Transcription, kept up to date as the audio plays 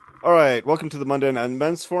All right, welcome to the Monday Night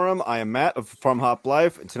Men's Forum. I am Matt of Farm Hop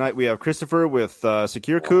Life, and tonight we have Christopher with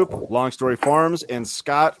Secure Coop, Long Story Farms, and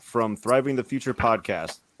Scott from Thriving the Future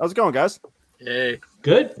podcast. How's it going, guys? Hey,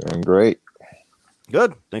 Good. Doing great.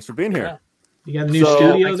 Good. Thanks for being here. You got a new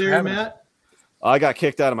studio there, Matt? Matt? I got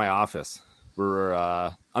kicked out of my office.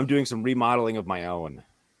 I'm doing some remodeling of my own.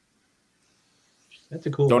 That's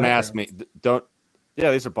a cool. Don't ask me. Don't.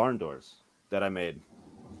 Yeah, these are barn doors that I made.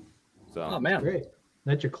 So. Oh man, great.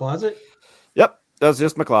 That's your closet? Yep, that's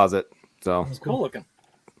just my closet. So it's cool looking.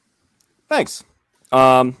 Thanks.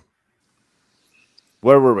 Where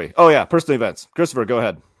were we? Oh yeah, personal events. Christopher, go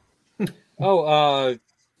ahead.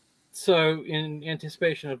 So in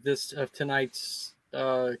anticipation of tonight's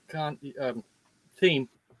theme.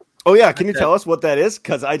 Oh yeah, can you tell us what that is?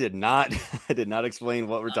 Because I did not explain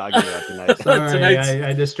what we're talking about tonight. Sorry,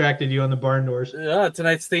 I distracted you on the barn doors.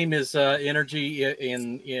 Tonight's theme is energy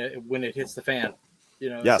in when it hits the fan.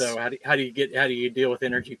 Yes. So how do you deal with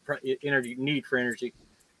energy need for energy,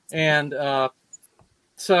 and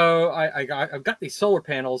so I've got these solar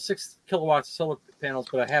panels, 6 kilowatts of solar panels,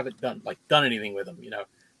 but I haven't done anything with them.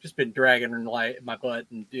 Just been dragging my butt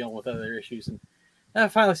and dealing with other issues, and I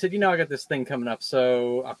finally said, I got this thing coming up,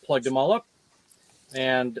 so I plugged them all up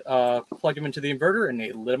and plugged them into the inverter, and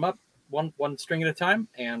they lit them up one string at a time,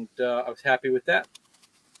 and I was happy with that.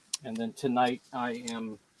 And then tonight I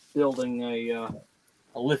am building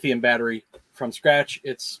a lithium battery from scratch.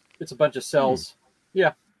 It's a bunch of cells.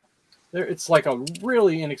 Yeah, it's like a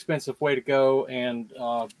really inexpensive way to go, and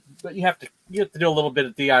but you have to do a little bit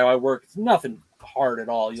of DIY work. It's nothing hard at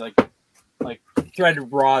all. You like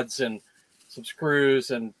threaded rods and some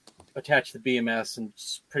screws and attach the BMS, and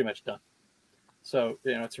it's pretty much done. So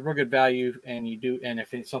it's a real good value, and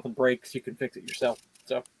if something breaks, you can fix it yourself.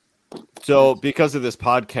 So because of this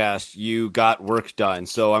podcast, you got work done.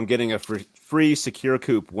 So I'm getting a free Secure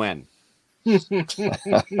Coop when? Let me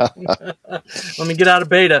get out of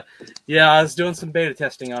beta. Yeah, I was doing some beta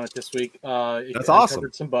testing on it this week. That's awesome.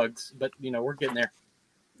 Covered some bugs, but we're getting there.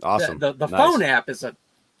 Awesome. The nice. phone app is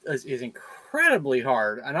incredibly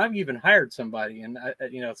hard, and I've even hired somebody, and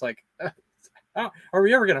it's like, are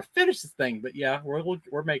we ever going to finish this thing? But yeah,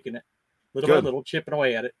 we're making it little by little, chipping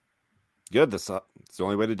away at it. Good. That's the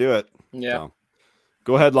only way to do it. Yeah. So,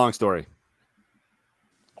 go ahead. Long story.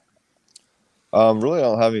 Really, I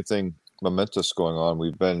don't have anything momentous going on.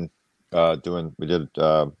 We've been we did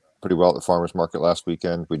pretty well at the farmers market last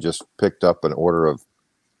weekend. We just picked up an order of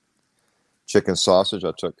chicken sausage.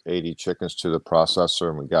 I took 80 chickens to the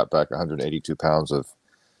processor, and we got back 182 pounds of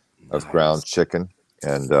ground chicken.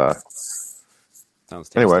 And sounds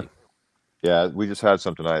tasty. Anyway, yeah, we just had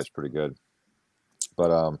some tonight. It's pretty good.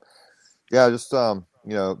 But yeah, just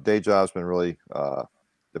day job's been really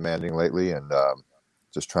demanding lately, and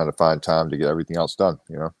just trying to find time to get everything else done.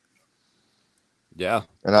 Yeah,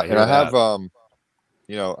 and I have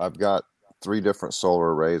I've got 3 different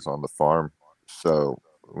solar arrays on the farm, so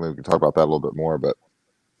we can talk about that a little bit more. But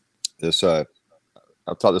this I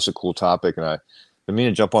thought this was a cool topic, and I've been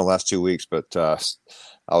meaning to jump on the last 2 weeks, but I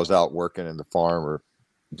was out working in the farm or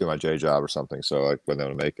doing my day job or something, so I wasn't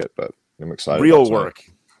able to make it. But I'm excited. Real work,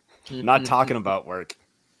 not talking about work.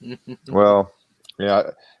 Well,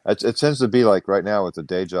 yeah, it tends to be like right now with the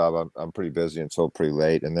day job. I'm pretty busy until pretty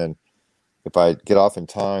late, and then if I get off in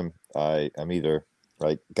time, I'm either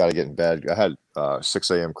got to get in bed. I had a 6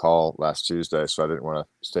 a.m. call last Tuesday, so I didn't want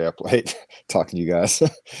to stay up late talking to you guys.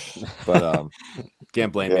 But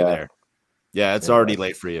can't blame you there. Yeah, it's already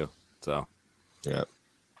late for you. So yeah.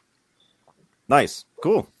 Nice.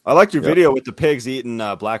 Cool. I liked your video with the pigs eating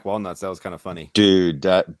black walnuts. That was kind of funny. Dude,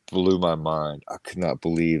 that blew my mind. I could not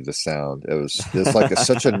believe the sound. It's like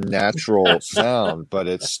such a natural sound, but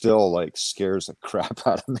it still scares the crap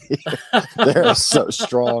out of me. They're so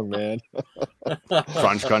strong, man.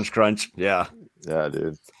 Crunch, crunch, crunch. Yeah. Yeah,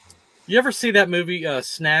 dude. You ever see that movie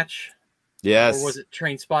Snatch? Yes. Or was it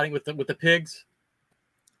Train Spotting with the pigs?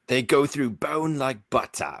 They go through bone like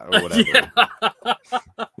butter or whatever.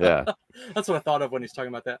 Yeah. That's what I thought of when he's talking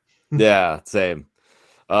about that. Yeah, same.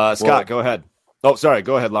 Scott, go ahead. Oh, sorry.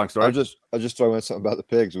 Go ahead. Long story. I just throwing in something about the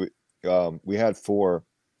pigs. We had 4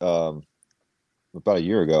 about a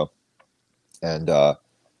year ago, and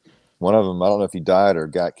one of them, I don't know if he died or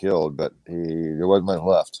got killed, but there wasn't much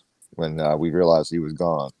left when we realized he was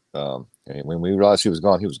gone. And when we realized he was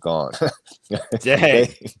gone, he was gone. Dang.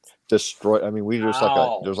 Destroyed. I mean, we just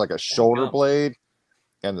there's a shoulder blade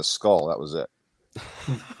and the skull. That was it.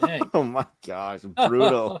 Oh my gosh,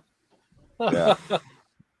 brutal. Yeah,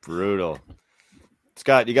 brutal.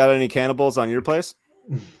 Scott, you got any cannibals on your place?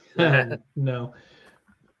 No,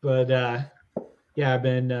 but yeah, I've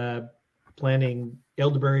been planning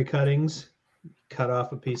elderberry cuttings, cut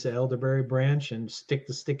off a piece of elderberry branch and stick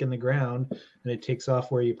the stick in the ground, and it takes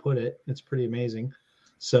off where you put it. It's pretty amazing.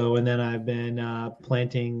 So, and then I've been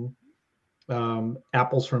planting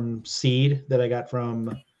apples from seed that I got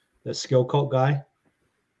from the Skill Cult guy.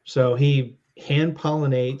 So he hand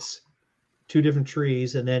pollinates 2 different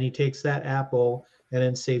trees, and then he takes that apple and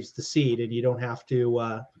then saves the seed, and you don't have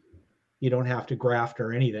to graft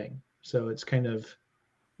or anything. So it's kind of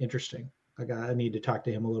interesting. I need to talk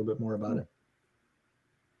to him a little bit more about it.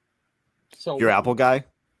 So Your apple guy?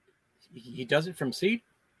 he does it from seed?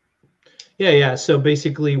 Yeah. So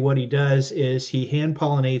basically what he does is he hand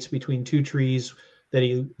pollinates between 2 trees that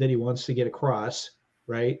he wants to get across,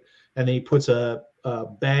 right? And then he puts a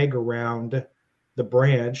bag around the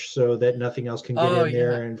branch so that nothing else can get in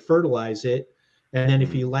there and fertilize it. And then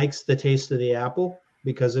if he likes the taste of the apple,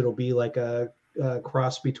 because it'll be like a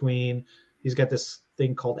cross between, he's got this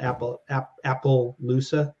thing called apple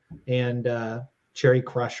Lusa and Cherry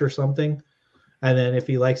Crush or something. And then if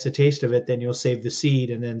he likes the taste of it, then you'll save the seed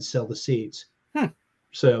and then sell the seeds.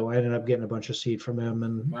 So I ended up getting a bunch of seed from him,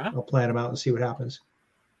 and I'll plant them out and see what happens.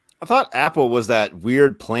 I thought apple was that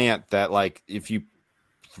weird plant that, like, if you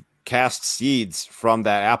cast seeds from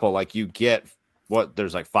that apple, like you get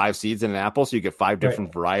there's like 5 seeds in an apple, so you get 5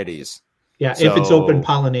 different varieties. Yeah, if it's open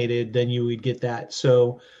pollinated, then you would get that.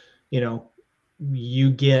 So,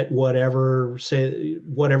 you get whatever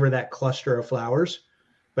that cluster of flowers,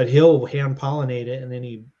 but he'll hand pollinate it, and then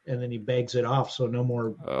he bags it off so no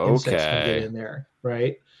more insects can get in there,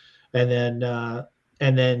 right? And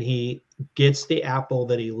then he gets the apple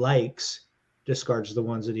that he likes, discards the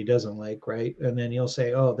ones that he doesn't like, right? And then he'll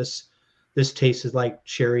say, "Oh, this tastes like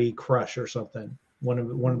Cherry Crush or something." One of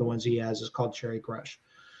the ones he has is called Cherry Crush,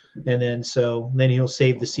 and then he'll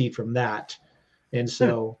save the seed from that, and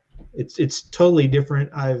so it's totally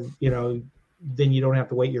different. Then you don't have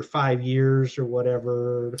to wait your 5 years or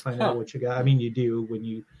whatever to find out what you got. I mean, you do when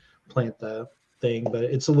you plant the thing, but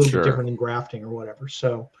it's a little bit different than grafting or whatever.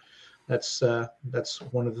 So that's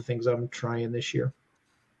one of the things I'm trying this year.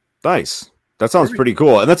 Nice. That sounds pretty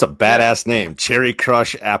cool. And that's a badass name, Cherry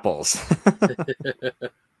Crush Apples.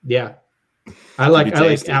 Yeah. I like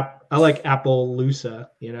Apple Lusa,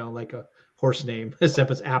 like a horse name,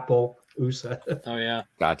 except it's Apple Usa. Oh yeah.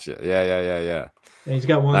 Gotcha. Yeah. And he's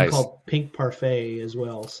got one called Pink Parfait as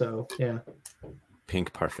well. So yeah.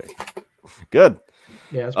 Pink Parfait. Good.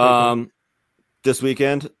 Yeah. It's pretty cool. This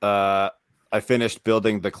weekend, I finished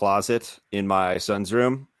building the closet in my son's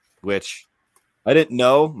room, which I didn't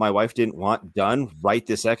know my wife didn't want done right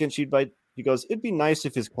this second. She goes, it'd be nice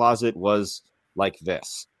if his closet was like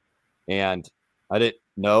this. And I didn't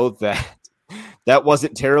know that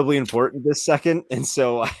wasn't terribly important this second. And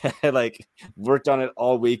so I worked on it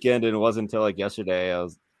all weekend, and it wasn't until yesterday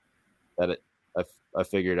I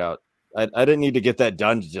figured out I didn't need to get that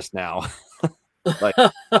done just now.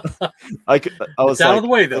 I was it's out of the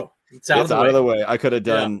way though. It's out of the way. I could have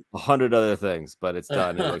done 100 other things, but it's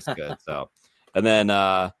done. It looks good. So, and then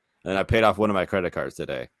I paid off one of my credit cards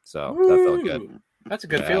today. So that felt good. That's a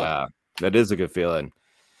good feeling. That is a good feeling.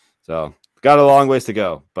 So got a long ways to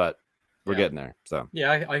go, but we're getting there. So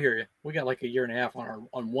yeah, I hear you. We got like a year and a half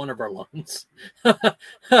on one of our loans. But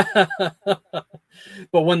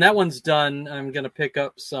when that one's done, I'm going to pick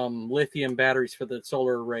up some lithium batteries for the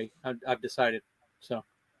solar array. I've decided. So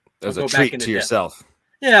as a treat to yourself.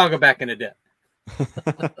 Yeah, I'll go back into debt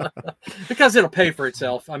because it'll pay for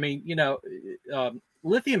itself. I mean,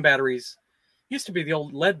 lithium batteries used to be the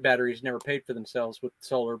old lead batteries never paid for themselves with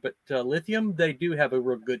solar, but lithium, they do have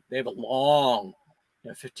they have a long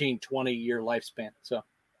 15, 20 year lifespan. So,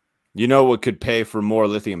 what could pay for more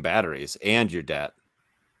lithium batteries and your debt?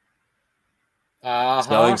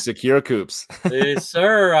 Selling Secure Coops. Yes,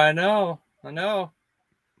 sir. I know.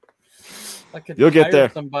 I could You'll get there.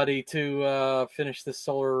 Somebody to finish the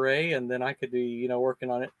solar array, and then I could be, working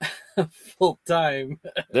on it full time.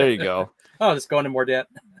 There you go. I'll just go into more debt.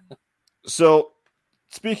 So,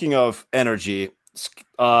 speaking of energy,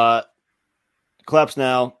 collapse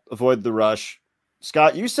now, avoid the rush.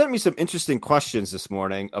 Scott, you sent me some interesting questions this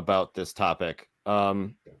morning about this topic.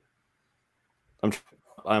 I'm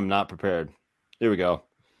not prepared. Here we go.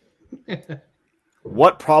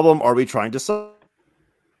 What problem are we trying to solve?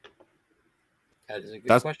 That is a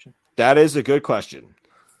good question. That is a good question.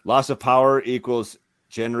 Loss of power equals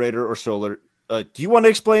generator or solar. Do you want to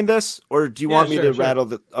explain this, or do you want me to rattle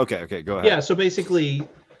the? Okay, go ahead. Yeah. So basically,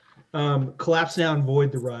 collapse now and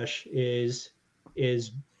avoid the rush is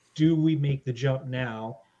do we make the jump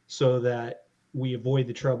now so that we avoid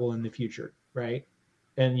the trouble in the future, right?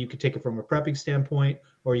 And you could take it from a prepping standpoint,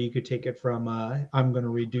 or you could take it from I'm going to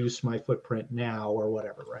reduce my footprint now or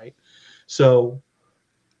whatever, right? So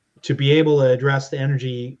to be able to address the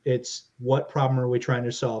energy, it's what problem are we trying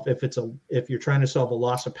to solve? If you're trying to solve a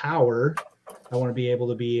loss of power, I want to be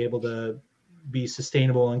able to be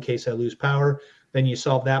sustainable in case I lose power. Then you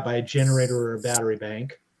solve that by a generator or a battery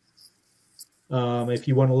bank. If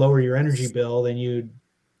you want to lower your energy bill, then you'd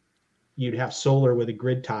have solar with a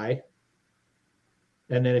grid tie.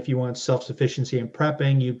 And then if you want self-sufficiency in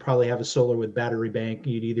prepping, you'd probably have a solar with battery bank.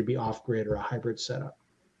 You'd either be off-grid or a hybrid setup.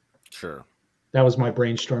 Sure. That was my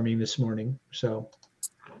brainstorming this morning. So.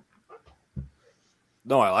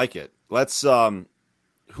 No, I like it. Let's long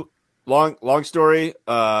story.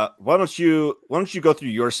 Why don't you go through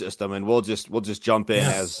your system and we'll just jump in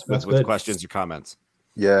with questions or comments.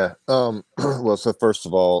 Yeah. Well, so first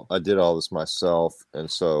of all, I did all this myself,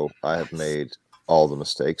 and so I have made all the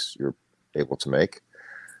mistakes you're able to make.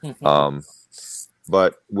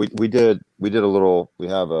 But we did a little. We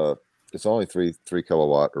have it's only 3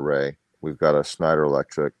 kilowatt array. We've got a Schneider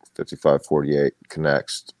Electric 5548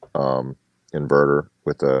 Connex inverter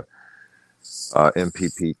with a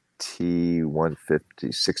MPPT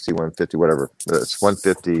 150, 60, 150, whatever. It's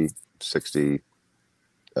 150, 60.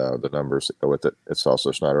 The numbers that go with it. It's also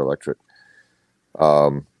Schneider Electric.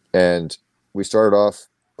 And we started off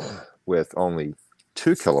with only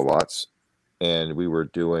 2 kilowatts, and we were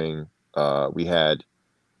doing, we had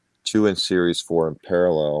 2 in series, 4 in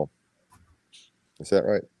parallel. Is that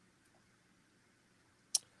right?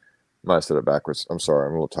 Might have said it backwards. I'm sorry.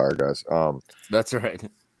 I'm a little tired, guys. That's all right.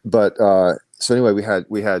 But so anyway, we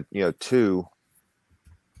had 2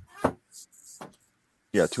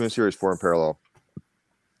 in series, 4 in parallel.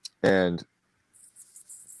 And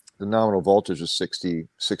the nominal voltage is 60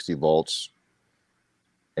 volts,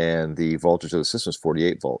 and the voltage of the system is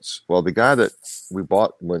 48 volts. Well, the guy that we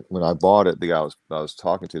bought, when I bought it, the guy I was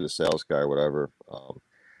talking to, the sales guy or whatever,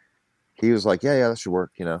 he was like, yeah, that should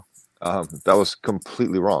work, That was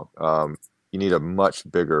completely wrong. You need a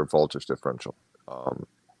much bigger voltage differential.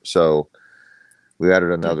 So we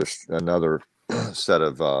added another set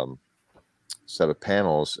of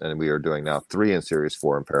panels, and we are doing now 3 in series,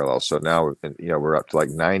 4 in parallel. So now we're up to like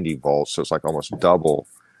 90 volts. So it's like almost double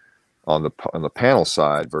on the panel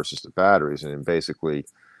side versus the batteries. And basically,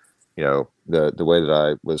 the way that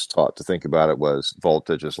I was taught to think about it was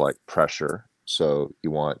voltage is like pressure. So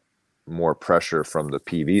you want more pressure from the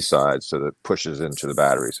PV side, so that it pushes into the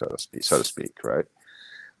battery, so to speak, right?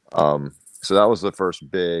 So that was the first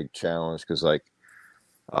big challenge, because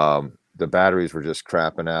the batteries were just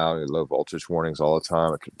crapping out, low voltage warnings all the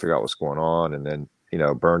time. I couldn't figure out what's going on. And then,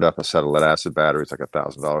 burned up a set of lead acid batteries, like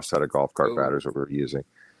 $1,000 set of golf cart batteries that we were using.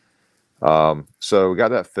 So we got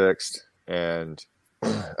that fixed, and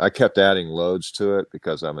I kept adding loads to it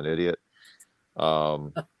because I'm an idiot.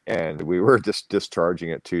 And we were just discharging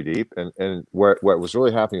it too deep. And what was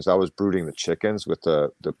really happening is I was brooding the chickens with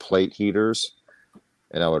the plate heaters,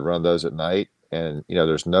 and I would run those at night. And,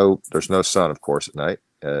 there's no sun, of course, at night.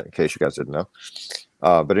 In case you guys didn't know.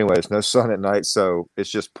 But anyway, there's no sun at night, so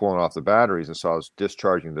it's just pulling off the batteries. And so I was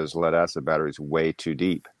discharging those lead acid batteries way too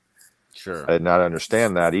deep. Sure. I did not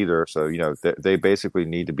understand that either. So, they basically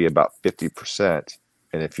need to be about 50%.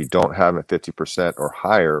 And if you don't have it 50% or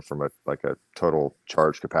higher from a total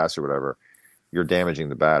charge capacity or whatever, you're damaging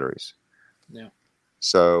the batteries. Yeah.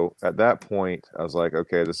 So at that point, I was like,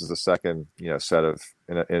 okay, this is the second, set of,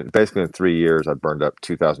 basically in 3 years, I burned up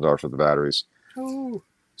 $2,000 worth of batteries. Oh.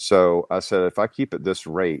 So I said, if I keep at this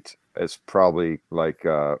rate, it's probably like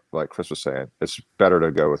Chris was saying, it's better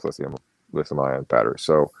to go with lithium-ion batteries.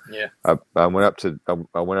 So yeah, I went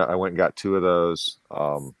and got 2 of those,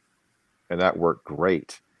 and that worked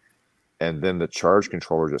great. And then the charge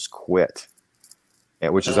controller just quit,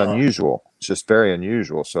 which is unusual. It's just very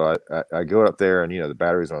unusual. So I go up there, and the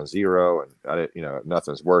battery's on 0, and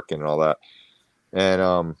nothing's working and all that,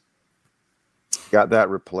 and got that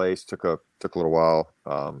replaced. Took a little while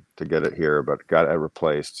to get it here, but got it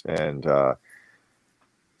replaced, and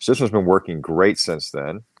system's been working great since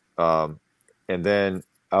then. And then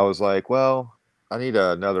I was like, well, I need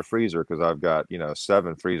another freezer, because I've got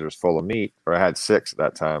 7 freezers full of meat, or I had 6 at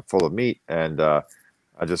that time full of meat, and I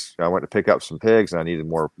went to pick up some pigs, and I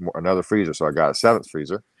needed another freezer, so I got a 7th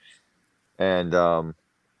freezer, and I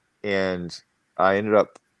ended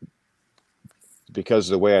up, because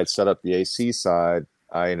of the way I'd set up the AC side,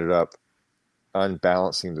 I ended up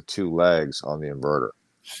unbalancing the 2 legs on the inverter.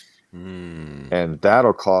 And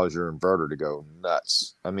that'll cause your inverter to go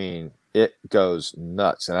nuts. I mean, it goes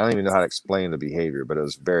nuts. And I don't even know how to explain the behavior, but it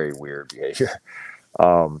was very weird behavior.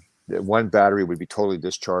 one battery would be totally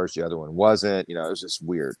discharged, the other one wasn't. It was just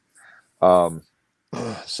weird.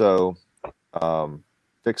 So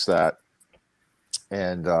fix that.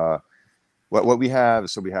 And what we have,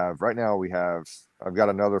 so we have right now, I've got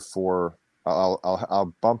another 4.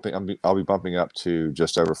 I'll be bumping up to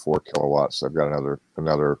just over 4 kilowatts. So I've got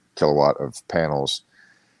another kilowatt of panels.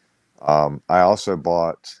 I also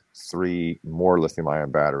bought 3 more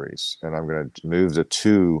lithium-ion batteries, and I'm going to move the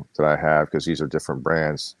 2 that I have because these are different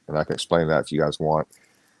brands, and I can explain that if you guys want.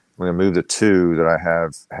 I'm going to move the 2 that I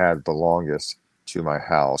have had the longest to my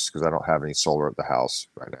house because I don't have any solar at the house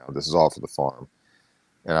right now. This is all for the farm.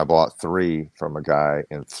 And I bought 3 from a guy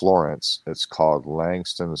in Florence. It's called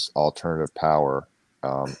Langston's Alternative Power.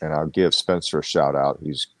 And I'll give Spencer a shout out.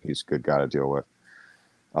 He's a good guy to deal with.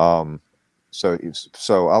 So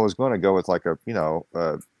I was going to go with like a,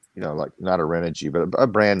 like not a Renogy, but a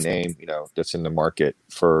brand name, that's in the market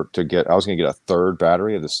I was going to get a 3rd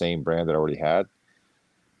battery of the same brand that I already had.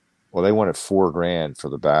 Well, they wanted $4,000 for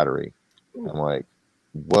the battery. I'm like,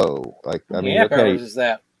 whoa. Like, I mean, amp okay. hours is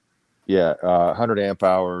that? Yeah, 100 amp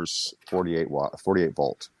hours, 48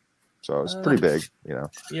 volt. So it's pretty big,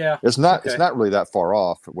 Yeah. It's not really that far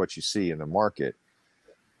off what you see in the market.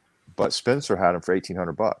 But Spencer had them for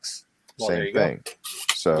 $1,800. Well, Same thing. Go.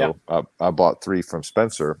 So I bought 3 from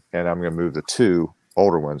Spencer, and I'm going to move the 2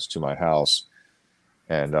 older ones to my house,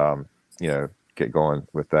 and get going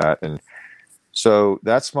with that. And so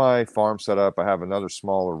that's my farm setup. I have another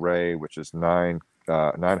small array, which is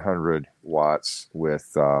 900 watts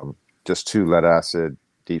with just 2 lead acid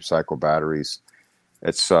deep cycle batteries.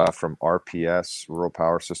 It's from RPS, Rural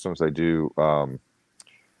Power Systems. They do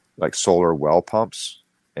like solar well pumps.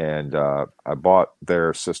 And I bought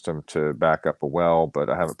their system to back up a well, but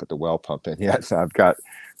I haven't put the well pump in yet. So I've got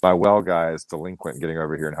my well guy is delinquent getting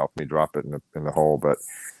over here and helping me drop it in the hole. But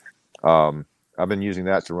I've been using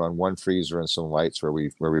that to run 1 freezer and some lights where we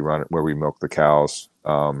milk the cows.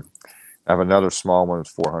 I have another small one,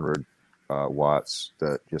 400 watts,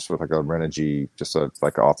 that just with like a Renogy, just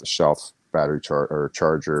like an off the shelf battery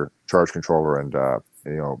charge controller, and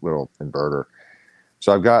little inverter.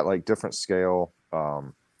 So I've got like different scale.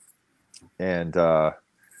 And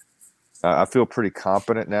I feel pretty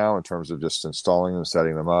competent now in terms of just installing them,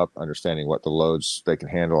 setting them up, understanding what the loads they can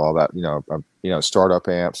handle, all that, startup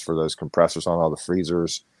amps for those compressors on all the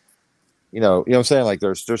freezers, what I'm saying? Like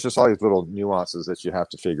there's just all these little nuances that you have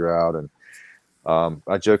to figure out. And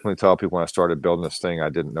I jokingly tell people when I started building this thing, I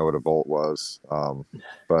didn't know what a volt was.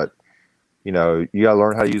 But you got to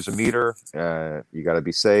learn how to use a meter. You got to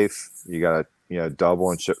be safe. You got to,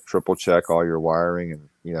 double and triple check all your wiring, and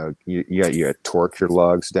you got to torque your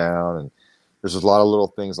lugs down, and there's a lot of little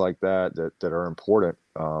things like that are important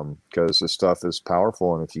because this stuff is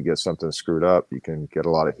powerful, and if you get something screwed up, you can get a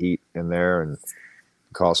lot of heat in there and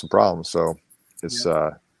cause some problems. So it's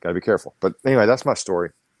got to be careful. But anyway, that's my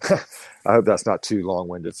story. I hope that's not too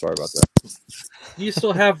long-winded. Sorry about that. Do you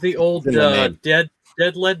still have the old dead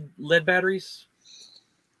lead batteries?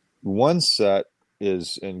 One set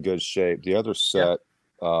is in good shape. The other set,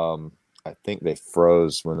 I think they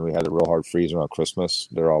froze when we had a real hard freeze around Christmas.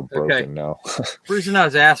 They're all broken now. The reason I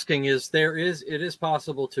was asking is it is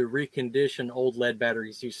possible to recondition old lead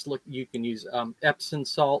batteries. You can use Epsom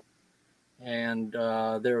salt, and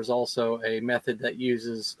there is also a method that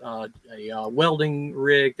uses a welding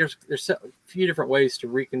rig. There's a few different ways to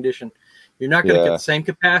recondition. You're not going to get the same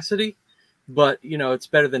capacity, but it's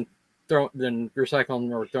better than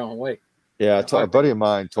recycling or throwing away. Yeah, a buddy of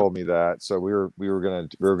mine told me that, so we were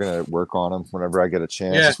gonna work on them whenever I get a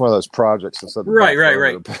chance. It's one of those projects. Right.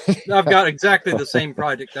 I've got exactly the same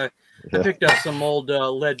project. I picked up some old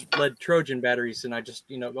lead Trojan batteries, and I just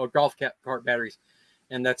golf cart batteries,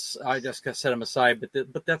 and I just set them aside.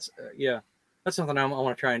 But that's something I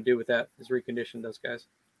want to try and do with that, is recondition those guys.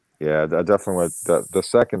 Yeah, I definitely want the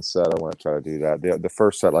second set. I want to try to do that. The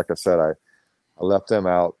first set, like I said, I left them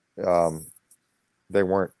out. They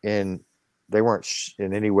weren't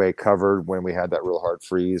in any way covered when we had that real hard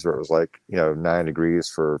freeze, where it was like 9 degrees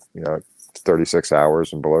for 36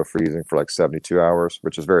 hours and below freezing for like 72 hours,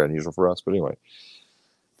 which is very unusual for us. But anyway,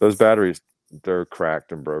 those batteries, they're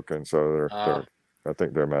cracked and broken, so I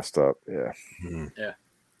think they're messed up. Yeah. Yeah.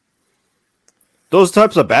 Those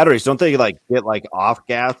types of batteries, don't they get off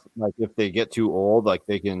gas? Like if they get too old, like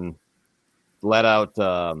they can let out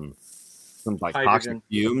some toxic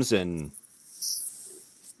fumes and.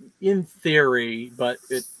 In theory, but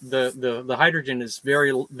the hydrogen is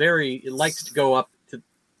very, very, it likes to go up to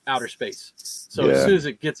outer space. So as soon as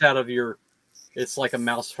it gets out of it's like a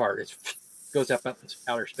mouse fart. It goes up into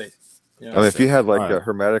outer space. If you had a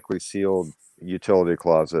hermetically sealed, utility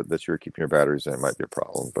closet that you're keeping your batteries in might be a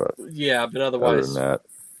problem. But Yeah, but other otherwise, than that,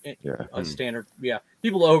 yeah, yeah. a standard. Yeah,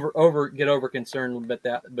 people get over concerned about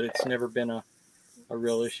that, but it's never been a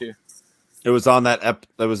real issue. It was on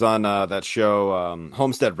that show,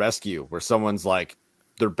 Homestead Rescue, where someone's like,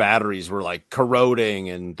 their batteries were like corroding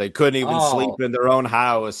and they couldn't even sleep in their own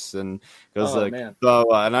house, and because man.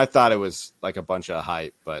 and I thought it was like a bunch of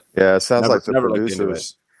hype, but Yeah, it sounds like the never looked into it.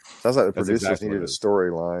 producers. Sounds like the That's producers exactly needed what a it is.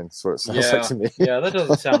 storyline. That's what it sounds Yeah, like to me. yeah, that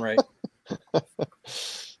doesn't sound right.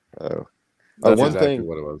 Oh. That's one exactly thing.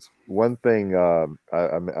 what it was. One thing I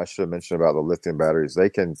should have mentioned about the lithium batteries,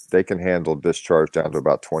 they can handle discharge down to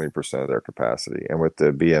about 20% of their capacity, and with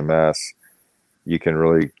the BMS, you can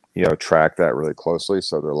really track that really closely.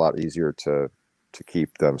 So they're a lot easier to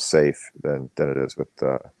keep them safe than it is with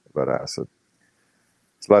lead acid.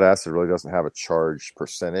 So lead acid really doesn't have a charge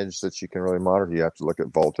percentage that you can really monitor. You have to look at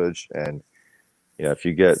voltage, and if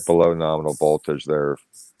you get below nominal voltage, they're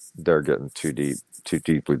getting too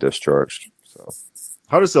deeply discharged. So,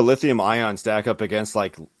 how does the lithium ion stack up against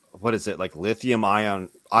what is it, like lithium iron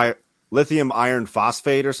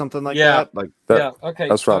phosphate or something like that? Like yeah, okay.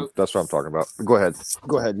 That's what I'm talking about. Go ahead.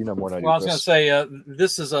 You know more than I do. Well, I was going to say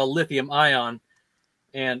this is a lithium ion,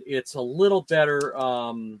 and it's a little better.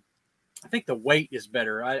 I think the weight is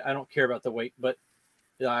better. I don't care about the weight, but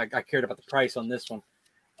I cared about the price on this one.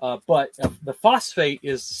 But the phosphate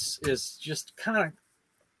is just kind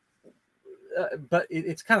of, but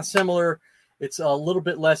it's kind of similar. It's a little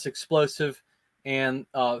bit less explosive and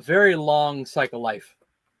very long cycle life.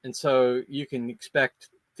 And so you can expect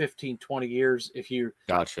 15, 20 years if you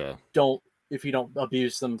don't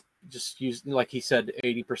abuse them. Just use, like he said,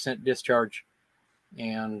 80% discharge,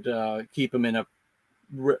 and keep them in a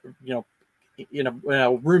room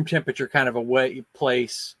temperature kind of a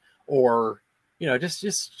place, or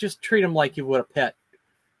just treat them like you would a pet,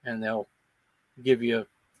 and they'll give you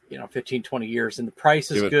 15, 20 years. And the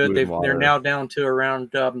price is good. They're now down to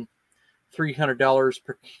around $300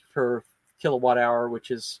 per kilowatt hour,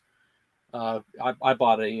 which is I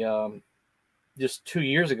bought just 2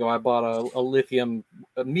 years ago. I bought a lithium,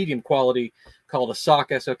 a medium quality called a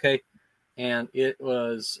SOC SOK, and it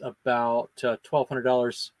was about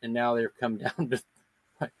 $1,200, and now they've come down to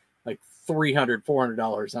like $300,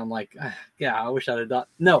 $400. I'm like, yeah, I wish I'd have done.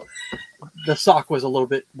 No, the SOC was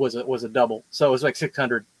a double, so it was like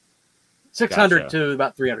 600 to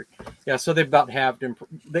about 300. Yeah, so they've about halved.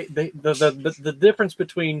 The difference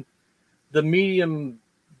between the medium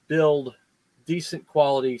build, decent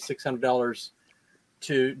quality $600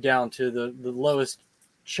 to down to the lowest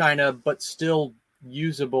China but still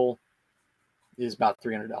usable is about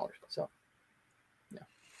 $300. So, yeah.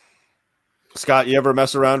 Scott, you ever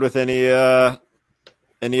mess around with any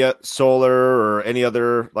solar or any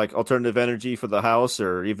other like alternative energy for the house,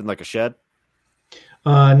 or even like a shed?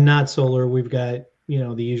 Not solar. We've got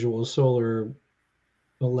the usual solar,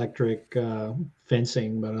 electric,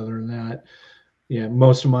 fencing, but other than that, yeah,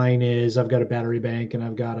 most of mine is I've got a battery bank and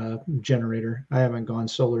I've got a generator. I haven't gone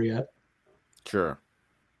solar yet. Sure.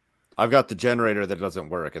 I've got the generator that doesn't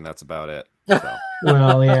work, and that's about it. So.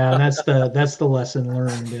 Well, yeah, that's the lesson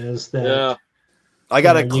learned, is that I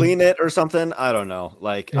gotta clean it or something. I don't know.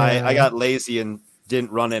 Like I got lazy and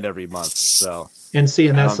didn't run it every month. So and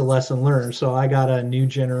that's the lesson learned. So I got a new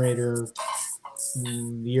generator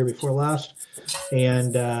the year before last,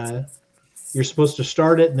 and you're supposed to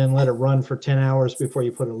start it and then let it run for 10 hours before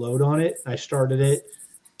you put a load on it. I started it,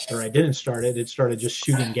 or I didn't start it. It started just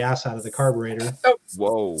shooting gas out of the carburetor. Oh.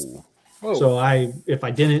 Whoa. So if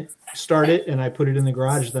I didn't start it and I put it in the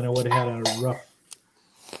garage, then I would have had a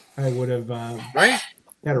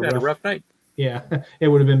rough night. Yeah, it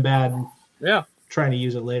would have been bad. Yeah. Trying to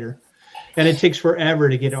use it later. And it takes forever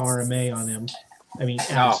to get RMA on them. I mean,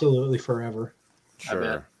 absolutely forever.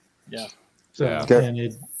 Sure. Yeah. So,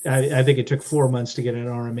 and I think it took 4 months to get an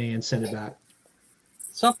RMA and send it back.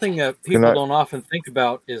 Something that people don't often think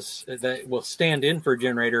about is that will stand in for a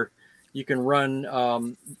generator. You can run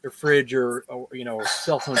your fridge or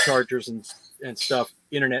cell phone chargers and stuff,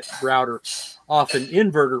 internet router, off an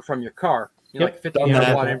inverter from your car. Like 50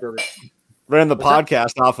 watt inverter. Ran the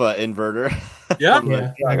podcast off an inverter. Yeah.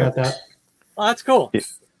 Yeah, I got that. Oh, that's cool.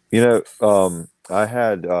 I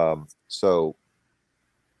had so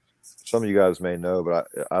some of you guys may know, but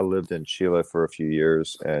I lived in Chile for a few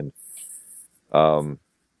years, and when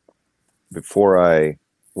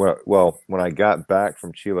I got back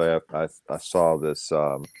from Chile, I saw this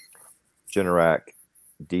Generac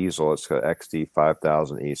diesel. It's got XD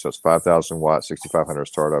 5000E, so it's 5,000 watt, 6,500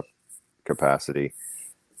 startup capacity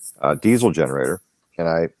diesel generator,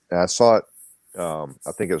 and I saw it. I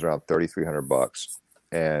think it was around $3,300,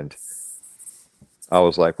 and I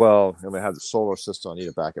was like, well, I'm gonna have the solar system. I need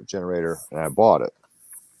a backup generator, and I bought it.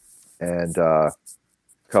 And a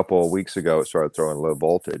couple of weeks ago, it started throwing low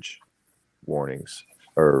voltage warnings,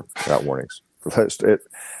 or not warnings.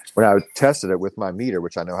 When I tested it with my meter,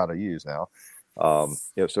 which I know how to use now, so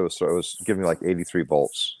it was giving me like 83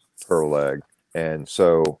 volts per leg, and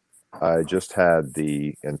so I just had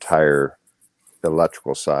the entire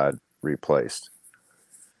electrical side replaced.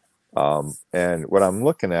 And what I'm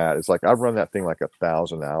looking at is like I've run that thing like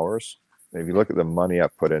 1,000 hours. And if you look at the money I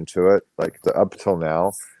put into it, like up till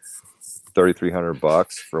now,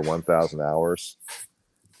 $3,300 for 1,000 hours.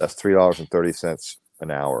 That's $3.30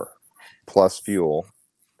 an hour plus fuel,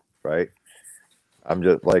 right? I'm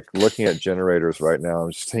just like looking at generators right now.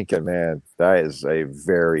 I'm just thinking, man, that is a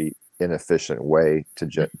very inefficient way to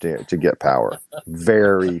get power.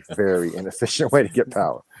 Very, very inefficient way to get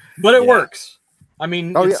power. But it works. I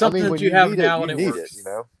mean, it's something that you have now, and it need works. It, you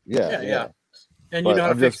know? Yeah. And but you know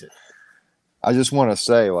how to fix it. I just want to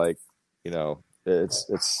say, like, you know,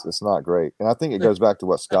 it's not great, and I think it goes back to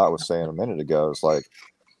what Scott was saying a minute ago. It's like,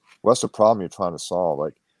 what's the problem you're trying to solve?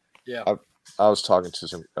 Like, I was talking to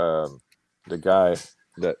some the guy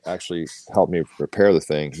that actually helped me repair the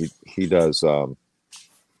thing. He does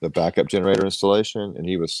the backup generator installation, and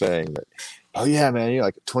he was saying that, oh yeah, man, you're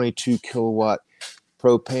like a 22 kilowatt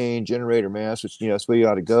propane generator, man. That's where you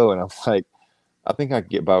ought to go. And I'm like, I think I could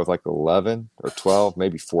get by with like 11 or 12,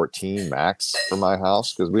 maybe 14 max for my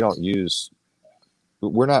house, because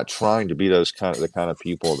we're not trying to be the kind of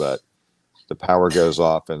people that the power goes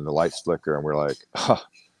off and the lights flicker and we're like,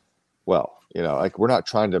 well, you know, like we're not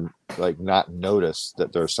trying to like not notice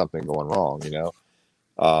that there's something going wrong, you know.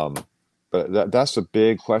 But that's a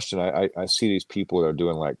big question. I see these people that are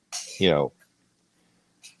doing like, you know,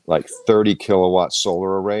 like 30 kilowatt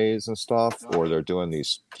solar arrays and stuff, or they're doing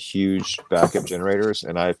these huge backup generators,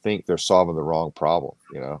 and I think they're solving the wrong problem,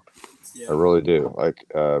 you know. I really do. Like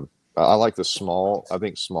I like the small. I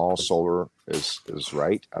think small solar is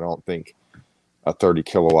right. I don't think a 30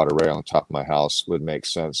 kilowatt array on the top of my house would make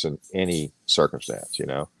sense in any circumstance, you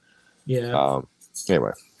know. Yeah.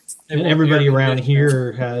 Anyway, and everybody around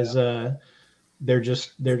here has they're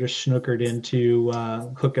just snookered into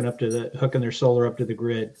hooking their solar up to the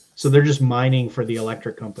grid. So they're just mining for the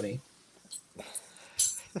electric company.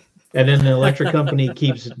 And then the electric company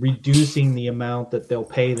keeps reducing the amount that they'll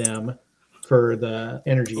pay them for the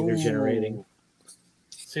energy they're generating.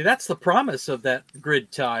 See, that's the promise of that grid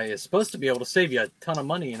tie. It's supposed to be able to save you a ton of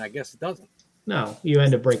money, and I guess it doesn't. No, you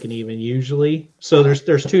end up breaking even usually. So there's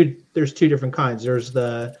two different kinds. There's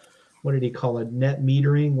the, what did he call it, net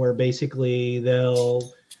metering, where basically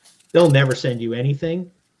they'll never send you anything.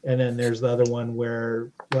 And then there's the other one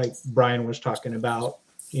where, like Brian was talking about,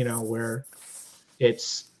 you know, where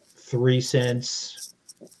it's 3 cents.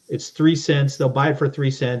 It's 3 cents. They'll buy it for 3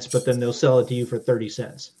 cents, but then they'll sell it to you for 30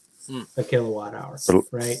 cents a kilowatt hour,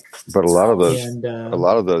 right? But a lot of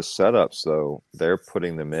those setups, though, they're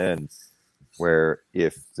putting them in where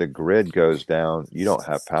if the grid goes down, you don't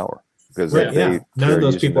have power, because none of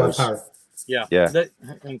those people have power. Yeah.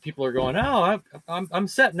 And people are going, oh, I'm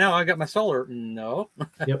set now. I got my solar. No.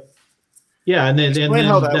 Yep. Yeah, and then explain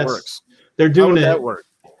how that works. They're doing it. That work?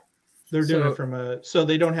 They're doing it from so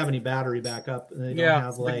they don't have any battery backup, and they don't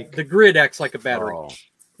have like the grid acts like a battery. Oh.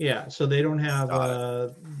 Yeah, so they don't have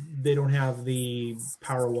the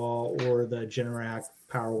Powerwall or the Generac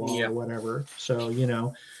Powerwall or whatever. So, you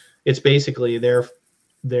know, it's basically they're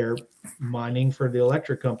mining for the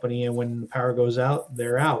electric company, and when the power goes out,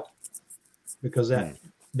 they're out, because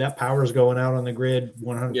that power is going out on the grid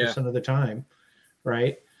 100% of the time,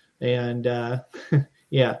 right? And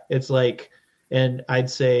it's like, and I'd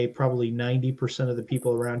say probably 90% of the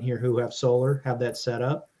people around here who have solar have that set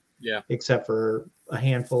up. Yeah. Except for a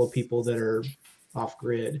handful of people that are off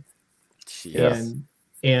grid. Yes.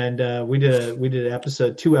 And we did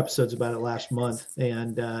 2 episodes about it last month,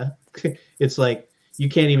 and it's like you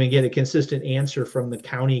can't even get a consistent answer from the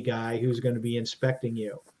county guy who's going to be inspecting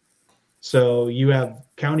you. So you have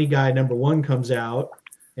county guy number 1 comes out,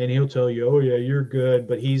 and he'll tell you, "Oh yeah, you're good,"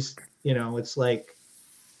 but he's, you know, it's like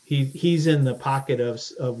he's in the pocket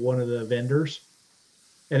of one of the vendors.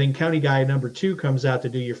 And then county guy number 2 comes out to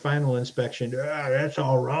do your final inspection. That's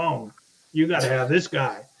all wrong. You got to have this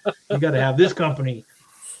guy. You got to have this company,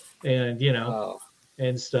 and you know,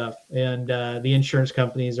 and stuff. And the insurance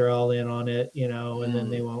companies are all in on it, you know. And then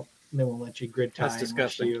they won't let you grid tie. That's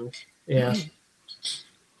disgusting. Yeah.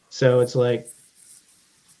 So it's like,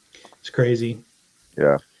 it's crazy.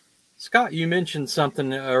 Yeah. Scott, you mentioned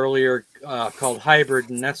something earlier called hybrid,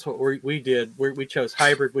 and that's what we did. We chose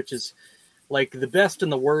hybrid, which is like the best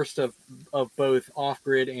and the worst of both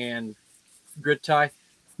off-grid and grid tie.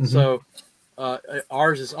 Mhm. So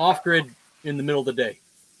ours is off grid in the middle of the day.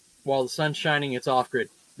 While the sun's shining, it's off grid.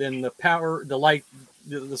 Then the light,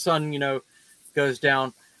 the sun, goes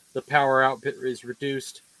down. The power output is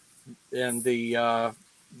reduced, and the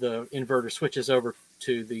inverter switches over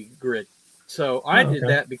to the grid. So I did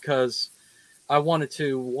that because I wanted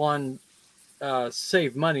to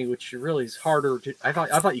save money, which really is harder to. I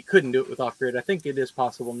thought you couldn't do it with off grid. I think it is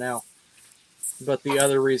possible now. But the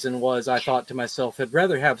other reason was I thought to myself, I'd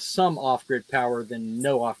rather have some off grid power than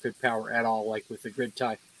no off grid power at all, like with the grid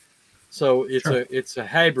tie. So it's a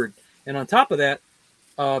hybrid, and on top of that,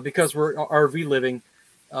 because we're RV living,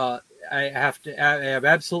 I have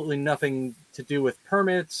absolutely nothing to do with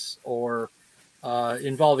permits or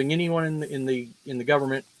involving anyone in the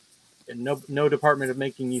government, and no department of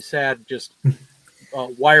making you sad. Just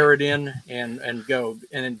wire it in and go.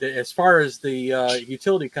 And as far as the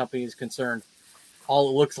utility company is concerned, all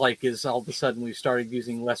it looks like is all of a sudden we've started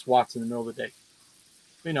using less watts in the middle of the day.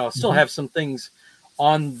 Still have some things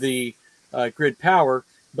on the grid power,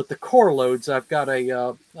 but the core loads, I've got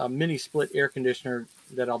a mini split air conditioner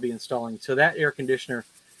that I'll be installing. So that air conditioner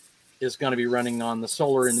is going to be running on the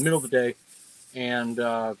solar in the middle of the day, and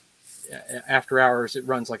after hours it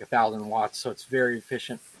runs like 1,000 watts, so it's very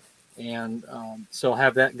efficient. And so I'll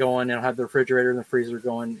have that going, and I'll have the refrigerator and the freezer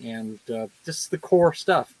going, and just the core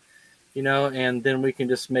stuff, and then we can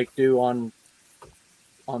just make do on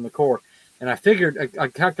the core. And I figured, I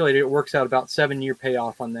calculated it works out about 7-year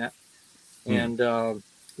payoff on that. And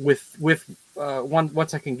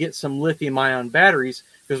once I can get some lithium ion batteries,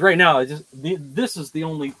 because right now this is the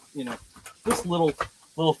only, this little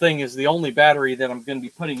thing is the only battery that I'm going to be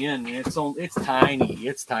putting in. And it's tiny.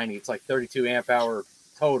 It's like 32 amp hour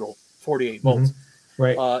total, 48 volts. Mm-hmm.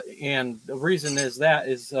 Right. And the reason is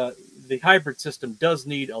the hybrid system does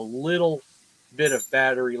need a little bit of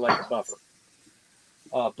battery like a buffer.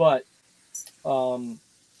 But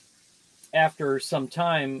after some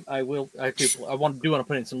time, I want to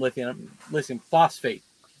put in some lithium phosphate.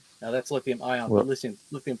 Now that's lithium ion, but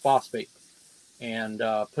lithium phosphate, and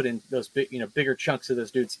put in those bigger chunks of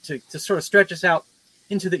those dudes to sort of stretch us out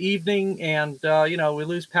into the evening. And we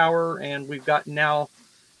lose power, and we've got now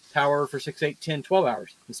power for 6, 8, 10, 12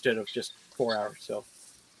 hours instead of just 4 hours. So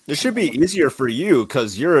it should be easier for you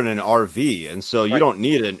because you're in an RV, and so you don't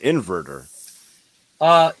need an inverter.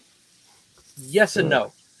 Yes and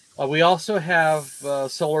no. We also have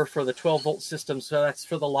solar for the 12-volt system, so that's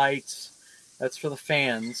for the lights, that's for the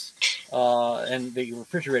fans, and the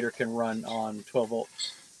refrigerator can run on 12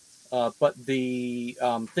 volts. But the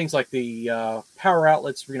things like the power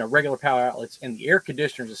outlets, regular power outlets, and the air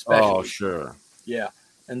conditioners especially. Oh, sure. Yeah,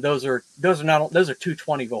 and those are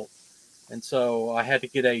 220 volt, and so I had to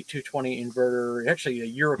get a 220 inverter, actually a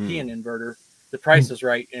European inverter. The price is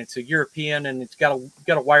right, and it's a European, and it's got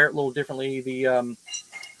to wire it a little differently. I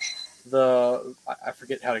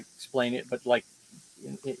forget how to explain it, but like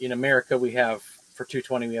in America, we have for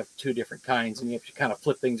 220 we have 2 different kinds, and you have to kind of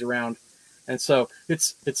flip things around, and so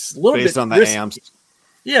it's a little based bit on the risky. amps.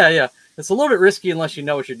 Yeah, it's a little bit risky unless you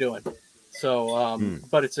know what you're doing. So,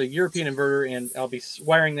 but it's a European inverter, and I'll be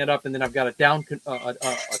wiring that up, and then I've got a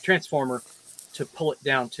transformer to pull it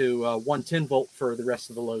down to 110 volt for the rest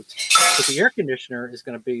of the loads. But the air conditioner is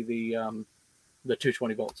going to be the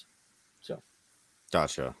 220 volts. So,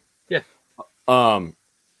 gotcha. Yeah. I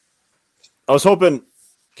was hoping.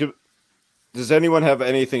 Does anyone have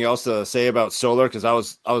anything else to say about solar? Because I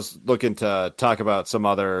was looking to talk about some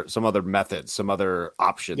other methods, some other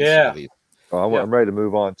options. Yeah. I'm ready to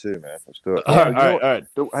move on too, man. Let's do it. All right.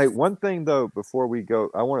 Hey, one thing though, before we go,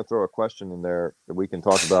 I want to throw a question in there that we can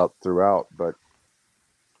talk about throughout. But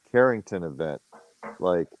Carrington event,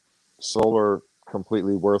 like solar,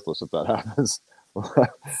 completely worthless if that happens.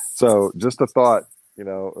 So just a thought,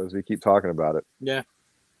 as we keep talking about it. Yeah.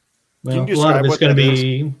 Well, a lot of it's going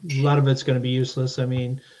to be useless. I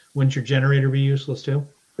mean, wouldn't your generator be useless too?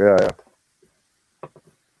 Yeah.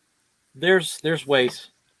 There's ways.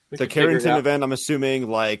 The Carrington event, I'm assuming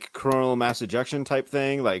like coronal mass ejection type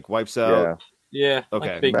thing, like wipes out. Yeah.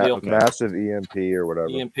 Okay. Like big deal. Massive EMP or whatever.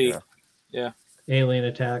 EMP. Yeah. Alien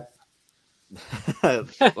attack.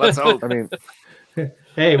 Let's hope. I mean,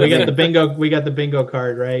 hey, we got the bingo. We got the bingo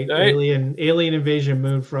card, right? Alien invasion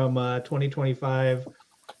moved from 2025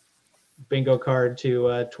 bingo card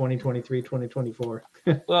to 2023, 2024.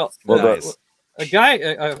 Well, nice. A guy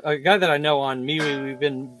that I know on MeWe, we've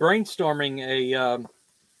been brainstorming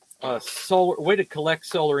a solar way to collect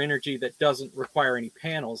solar energy that doesn't require any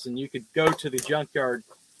panels, and you could go to the junkyard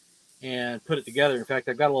and put it together. In fact,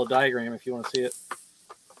 I've got a little diagram if you want to see it.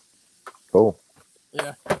 Cool.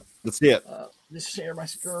 Yeah. Let's see it. just share my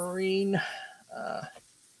screen.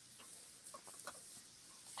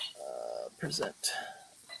 Present.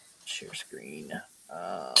 Share screen.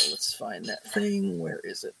 Let's find that thing. Where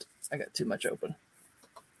is it? I got too much open.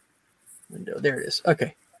 Window. There it is.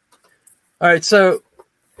 Okay. All right. So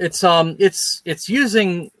it's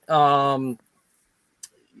using either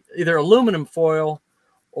aluminum foil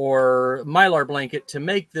or Mylar blanket to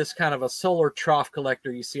make this kind of a solar trough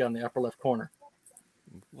collector you see on the upper left corner.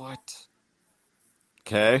 What?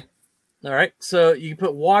 Okay. All right. So you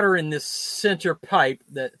put water in this center pipe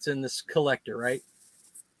that's in this collector, right?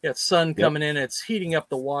 You got sun coming in, it's heating up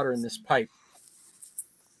the water in this pipe.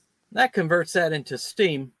 That converts that into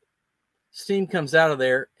steam. Steam comes out of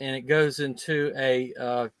there, and it goes into a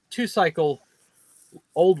 2-cycle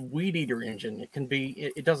old weed eater engine. It can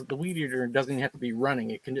be. It doesn't. The weed eater doesn't even have to be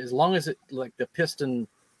running. It can, as long as it like the piston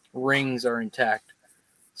rings are intact.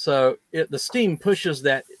 So the steam pushes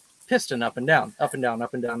that piston up and down, up and down,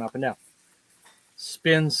 up and down, up and down.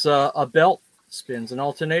 Spins a belt, spins an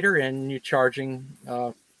alternator, and you're charging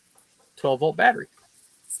 12-volt battery.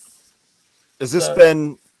 Has this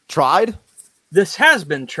been tried? This has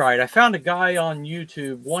been tried. I found a guy on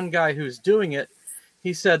YouTube, one guy who's doing it.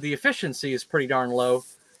 He said the efficiency is pretty darn low,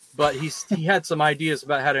 but he had some ideas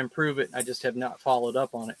about how to improve it. I just have not followed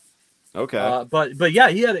up on it. Okay. But yeah,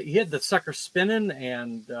 he had the sucker spinning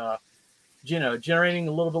and generating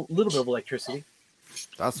a little bit of electricity.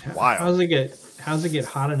 That's wild. How's it get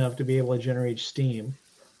hot enough to be able to generate steam?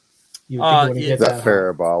 That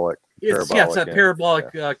parabolic. It's that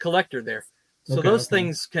parabolic collector there. So those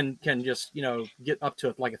things can just get up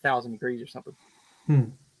to like 1,000 degrees or something.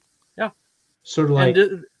 Yeah. Sort of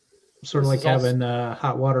like having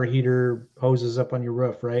hot water heater hoses up on your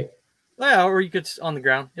roof, right? Yeah, or you could on the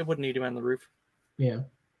ground. It wouldn't need them on the roof. Yeah.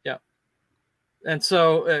 Yeah. And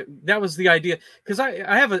so that was the idea, because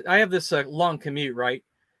I have this long commute, right?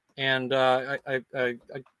 And I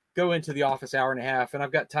go into the office hour and a half, and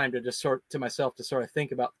I've got time to just sort of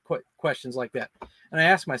think about questions like that. And I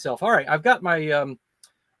ask myself, all right, I've got my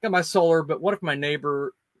solar, but what if my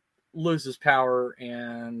neighbor loses power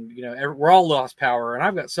and we're all lost power, and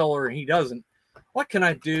I've got solar and he doesn't? What can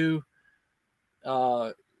I do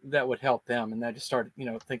that would help them? And I just started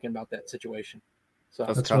thinking about that situation. So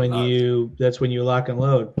that's when you lock and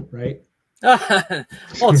load, right? Well,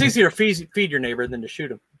 it's easier to feed your neighbor than to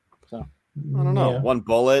shoot him. So I don't know. Yeah. One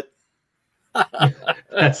bullet.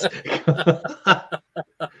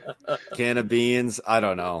 Can of beans. I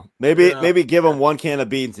don't know. Maybe give him one can of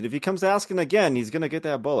beans, and if he comes asking again, he's gonna get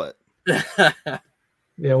that bullet.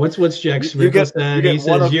 Yeah. What's Jack Smith said? He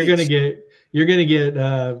says you're gonna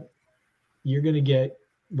get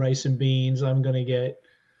rice and beans. I'm gonna get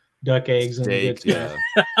duck eggs and steak. Yeah.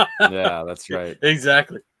 Yeah, that's right.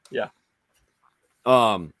 Exactly. Yeah.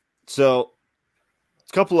 So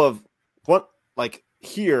a couple of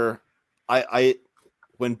here, I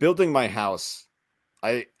when building my house,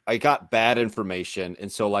 I got bad information,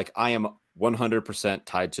 and so I am 100%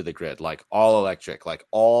 tied to the grid, like all electric, like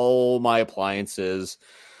all my appliances,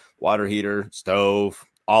 water heater, stove,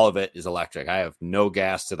 all of it is electric. I have no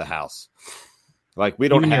gas to the house. Like we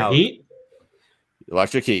don't have heat?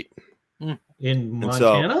 Electric heat in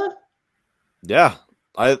Montana. Yeah,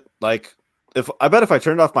 I bet if I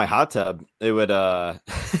turned off my hot tub, it would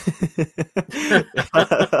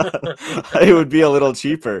it would be a little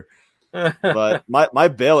cheaper. But my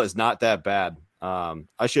bill is not that bad.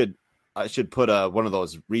 I should put one of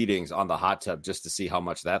those readings on the hot tub just to see how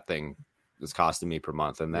much that thing is costing me per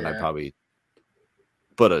month, and then I'd probably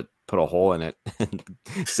put a hole in it and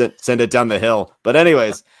send it down the hill. But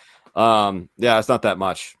anyways, it's not that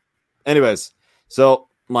much. Anyways, so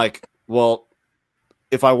well,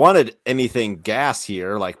 if I wanted anything gas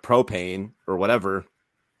here, like propane or whatever,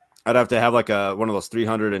 I'd have to have one of those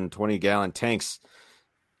 320-gallon tanks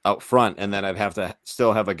out front, and then I'd have to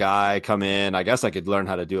still have a guy come in. I guess I could learn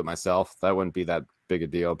how to do it myself. That wouldn't be that big a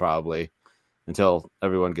deal probably until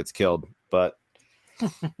everyone gets killed. But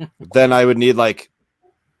then I would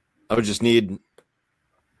just need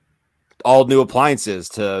all new appliances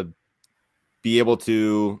to be able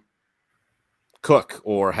to cook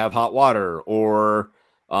or have hot water or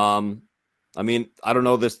I don't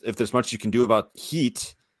know if there's much you can do about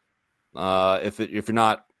heat. If you're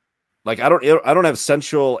not I don't have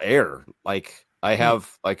central air. Like I have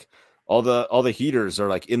all the heaters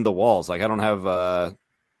are in the walls. I don't have a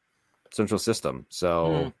central system.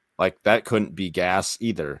 So that couldn't be gas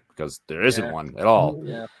either because there isn't one at all.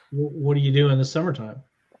 Yeah. What do you do in the summertime?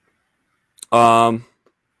 We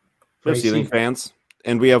have ceiling fans,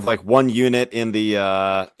 and we have one unit in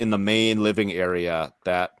the main living area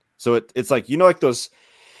so it's those.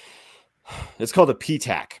 It's called a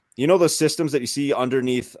PTAC. You know those systems that you see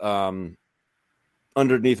underneath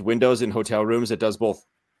windows in hotel rooms that does both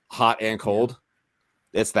hot and cold?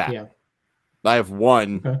 It's that. Yeah. I have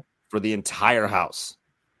one Okay. for the entire house.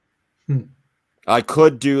 Hmm. I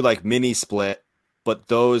could do like mini split, but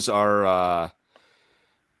those are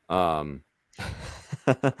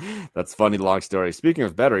that's funny, long story. Speaking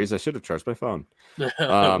of batteries, I should have charged my phone.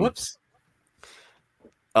 Whoops.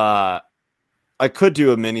 I could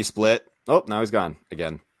do a mini split. Oh, now he's gone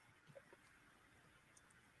again.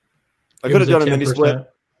 I It could have was done a mini 10%. split,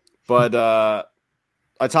 but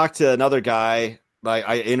I talked to another guy.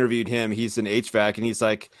 I interviewed him. He's an HVAC, and he's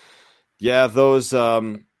like, "Yeah, those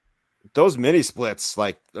mini splits,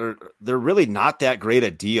 like they're really not that great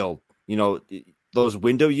a deal. You know, those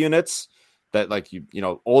window units that like you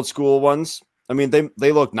know old school ones. I mean,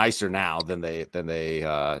 they look nicer now than they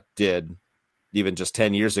did even just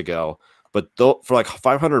 10 years ago. But for like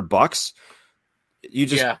 $500,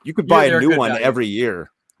 you could buy They're a new good one value. every year.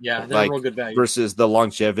 Yeah, they're like real good value. versus the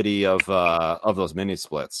longevity of those mini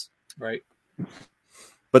splits. Right.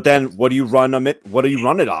 But then what do you run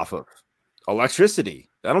it off of? Electricity.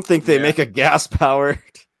 I don't think they make a gas powered.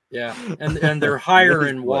 Yeah, and they're higher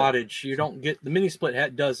Mini in split. wattage. You don't get the mini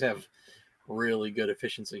split does have really good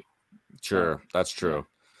efficiency. Sure, that's true.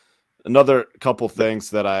 Another couple things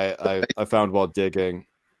that I found while digging.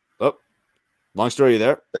 Oh, long story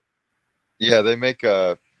there. Yeah, they make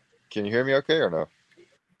can you hear me okay or no?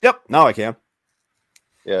 Yep, now I can.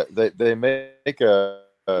 Yeah, they make a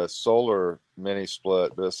solar mini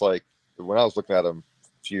split, but it's like when I was looking at them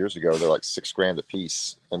a few years ago, they're like $6,000 a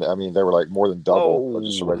piece, and I mean they were like more than double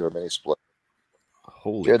just a regular mini split.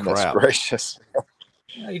 Holy Goodness crap! gracious!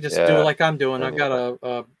 Yeah, you just do it like I'm doing. I've got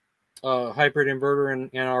a hybrid inverter and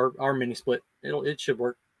our mini split. It should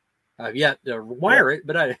work. I've yet to wire it,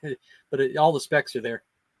 but all the specs are there.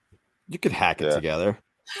 You could hack it together.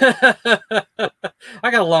 I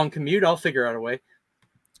got a long commute. I'll figure out a way.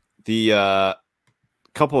 The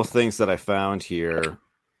couple of things that I found here.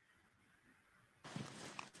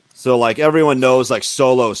 So like everyone knows like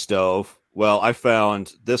Solo Stove. Well, I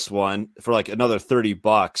found this one for like another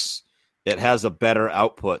 $30. It has a better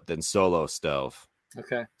output than Solo Stove.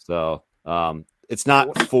 Okay. So it's not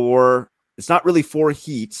really for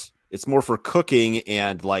heat. It's more for cooking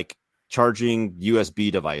and like charging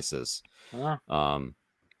USB devices. But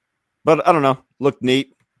I don't know. Looked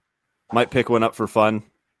neat. Might pick one up for fun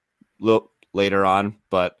later on.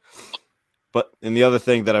 But and the other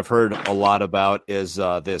thing that I've heard a lot about is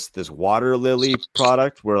this water lily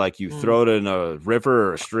product where like you throw it in a river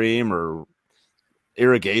or a stream or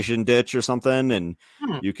irrigation ditch or something, and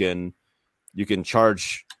you can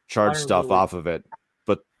charge stuff off of it.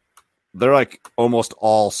 But they're like almost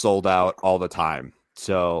all sold out all the time.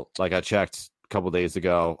 So like I checked a couple days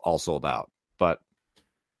ago, all sold out. But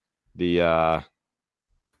the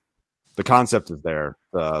concept is there.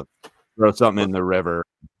 Throw something in the river,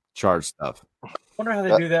 charge stuff. I wonder how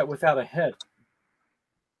they do that without a head.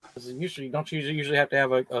 Don't you usually have to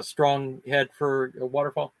have a strong head for a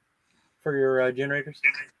waterfall for your generators?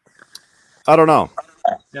 I don't know.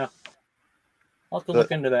 Yeah, I'll have to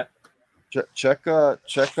look into that. Check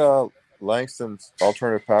Langston's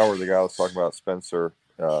Alternative Power. The guy I was talking about, Spencer,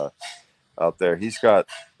 out there. He's got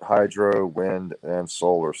hydro, wind, and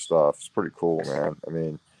solar stuff. It's pretty cool, man. I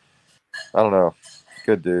mean, I don't know.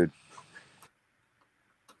 Good dude.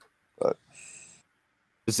 But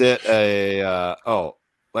is it a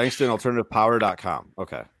LangstonAlternativePower.com?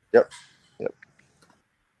 Okay. Yep.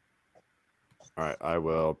 All right, I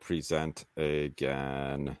will present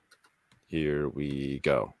again. Here we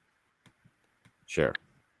go. Share.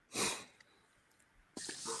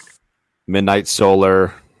 Midnight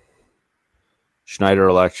Solar, Schneider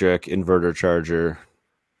Electric, inverter charger,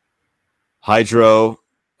 hydro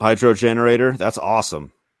generator. That's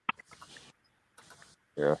awesome.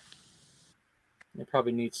 Yeah. It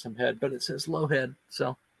probably needs some head, but it says low head,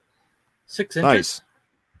 so 6 inches. Nice.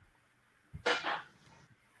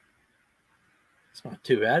 It's not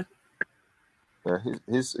too bad. Yeah,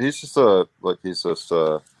 he's just good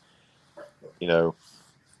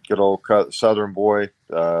old Southern boy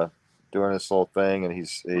doing this little thing, and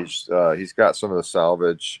he's got some of the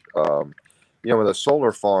salvage. When the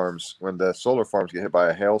solar farms get hit by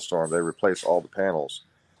a hailstorm, they replace all the panels.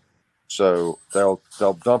 So they'll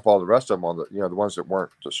dump all the rest of them on the ones that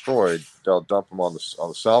weren't destroyed. They'll dump them on the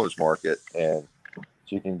salvage market, and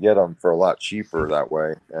you can get them for a lot cheaper that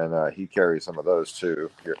way. And he carries some of those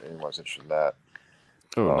too. If anyone's interested in that.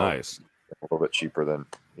 Oh, nice. A little bit cheaper than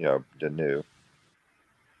new.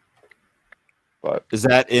 But is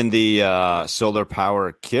that in the solar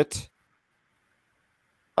power kit?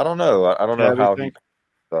 I don't know. I don't know how he Everything.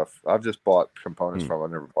 stuff. I've just bought components Hmm. from. I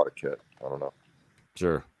never bought a kit. I don't know.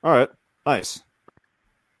 Sure. All right. Nice.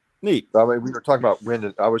 Neat. I mean, we were talking about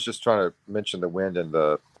wind. I was just trying to mention the wind and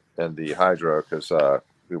the hydro because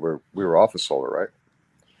we were off of solar, right?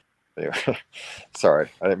 Anyway, sorry,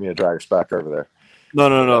 I didn't mean to drag us back over there.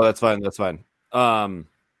 No. That's fine. That's fine. Okay,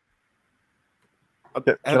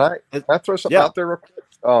 can I throw something Yeah. out there real quick?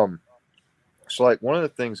 So like one of the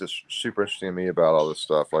things that's super interesting to me about all this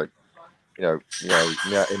stuff, like imagine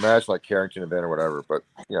like Carrington event or whatever, but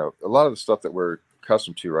a lot of the stuff that we're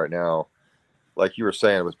accustomed to right now, like you were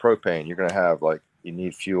saying with propane, you're going to have like you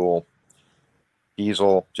need fuel,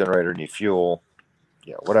 diesel generator, need fuel,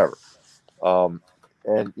 whatever. And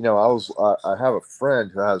I have a friend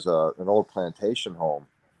who has an old plantation home,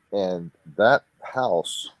 and that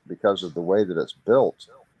house, because of the way that it's built,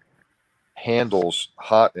 handles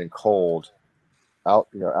hot and cold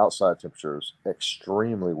outside temperatures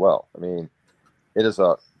extremely well. I mean, it is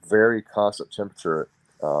a very constant temperature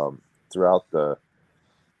throughout the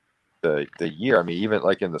year. I mean, even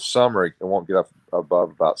like in the summer, it won't get up above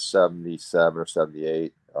about 77 or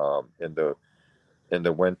 78. In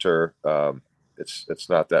the winter, it's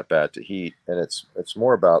not that bad to heat, and it's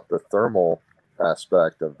more about the thermal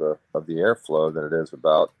aspect of the airflow than it is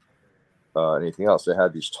about anything else. They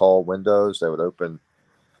had these tall windows. They would open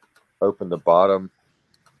the bottom.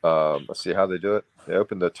 Let's see how they do it. They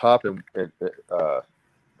open the top and they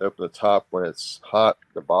open the top when it's hot,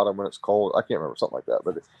 the bottom when it's cold. I can't remember, something like that.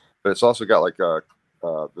 But it's also got like the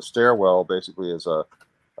stairwell basically is a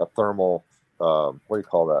thermal. What do you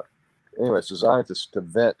call that? Anyway, it's designed to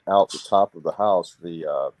vent out the top of the house,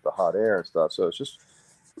 the hot air and stuff. So it's just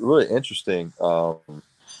really interesting. The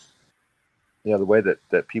way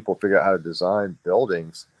that people figure out how to design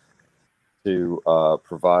buildings to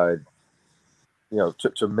provide,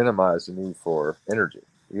 to minimize the need for energy.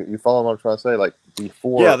 You follow what I'm trying to say? Like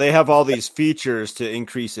before. Yeah, they have all these features to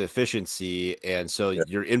increase efficiency, and so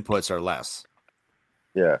your inputs are less.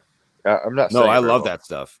 Yeah, I'm not. No, I love that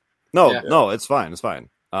stuff. No, Yeah. no, it's fine. It's fine.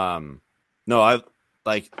 No, I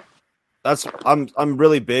like that's I'm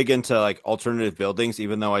really big into like alternative buildings,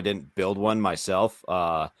 even though I didn't build one myself.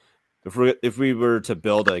 If we were to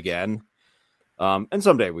build again, and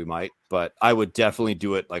someday we might, but I would definitely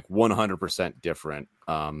do it like 100% different.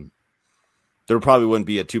 There probably wouldn't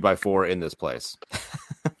be a 2x4 in this place.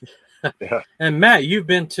 Yeah. And Matt, you've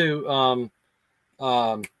been to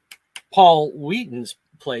Paul Wheaton's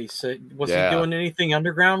place. Was he doing anything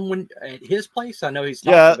underground at his place? I know he's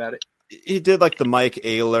talked about it. He did like the Mike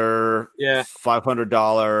Ayler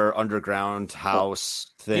 $500 underground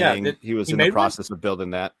house thing. Yeah, he was in the process of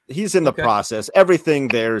building that. He's in the process. Everything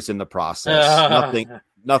there is in the process.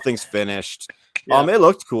 Nothing's finished. Yeah. It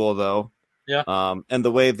looked cool though. Yeah. And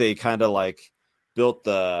the way they kind of like built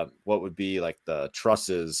what would be like the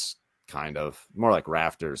trusses, kind of more like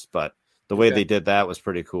rafters, but the way they did that was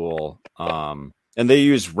pretty cool. And they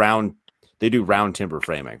do round timber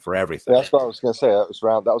framing for everything. That's what I was going to say.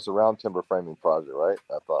 That was a round timber framing project, right?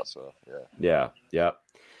 I thought so. Yeah. Yep.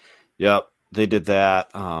 They did that.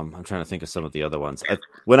 I'm trying to think of some of the other ones.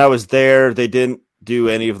 When I was there, they didn't do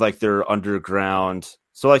any of like their underground.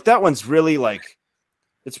 So like that one's really like,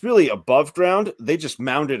 it's really above ground. They just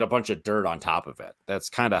mounted a bunch of dirt on top of it. That's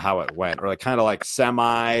kind of how it went, or like kind of like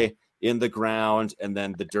semi in the ground, and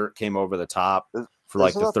then the dirt came over the top for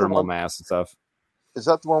like the thermal mass and stuff. Is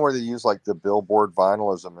that the one where they use like the billboard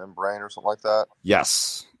vinyl as a membrane or something like that?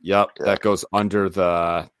 Yes. Yep. Yeah. That goes on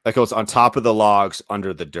top of the logs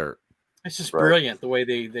under the dirt. It's just brilliant the way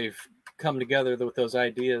they've come together with those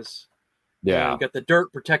ideas. Yeah. You got the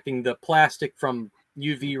dirt protecting the plastic from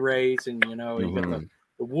UV rays, and you got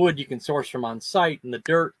the wood you can source from on site, and the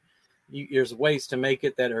dirt. There's ways to make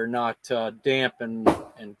it that are not damp and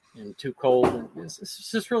too cold.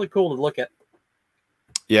 It's just really cool to look at.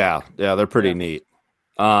 Yeah, they're pretty neat.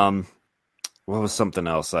 What was something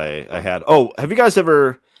else I had? Oh, have you guys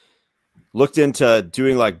ever looked into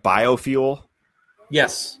doing like biofuel?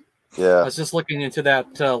 Yes. Yeah. I was just looking into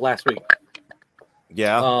that last week.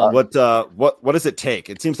 Yeah. What does it take?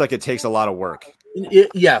 It seems like it takes a lot of work.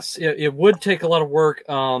 Yes, it would take a lot of work.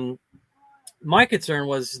 My concern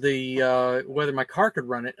was whether my car could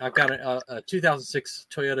run it. I've got a 2006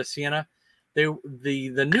 Toyota Sienna.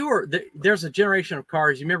 The newer there's a generation of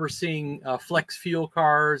cars. You remember seeing flex fuel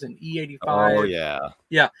cars and E85? Oh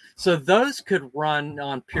yeah. So those could run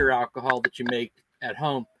on pure alcohol that you make at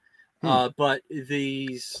home, but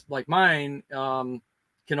these like mine can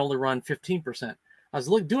only run 15%. I was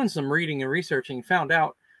doing some reading and researching and found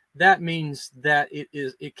out that means that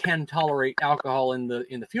it can tolerate alcohol in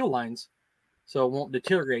the fuel lines. so it won't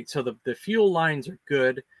deteriorate. So the fuel lines are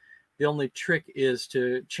good. The only trick is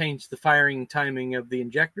to change the firing timing of the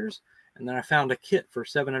injectors. And then I found a kit for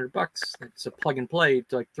 $700. It's a plug and play.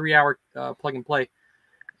 It's like 3-hour plug and play.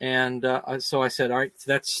 And so I said, all right,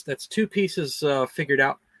 so that's 2 pieces figured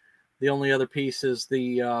out. The only other piece is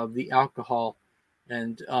the alcohol.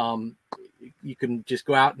 And you can just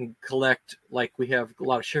go out and collect, like we have a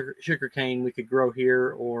lot of sugar cane we could grow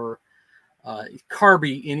here, or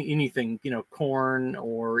carby, anything, corn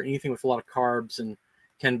or anything with a lot of carbs, and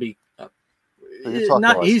can be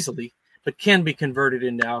not easily, but can be converted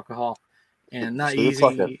into alcohol, and not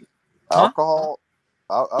easy. Alcohol?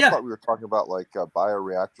 I thought we were talking about like a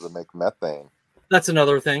bioreactor to make methane. That's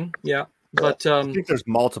another thing, yeah. But I think there's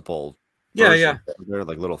multiple. Yeah. There are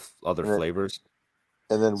like little other flavors.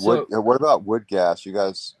 And then wood. What about wood gas? You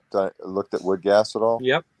guys looked at wood gas at all?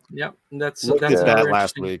 Yep. That's that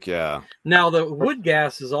last week. Yeah. Now the wood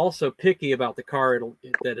gas is also picky about the car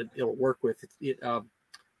it'll work with.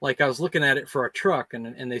 Like I was looking at it for a truck,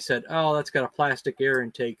 and they said, oh, that's got a plastic air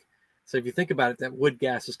intake. So if you think about it, that wood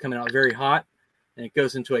gas is coming out very hot, and it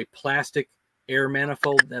goes into a plastic air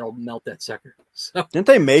manifold that'll melt that sucker. So didn't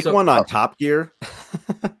they make one on Top Gear?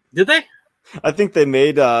 Did they? I think they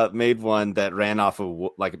made one that ran off of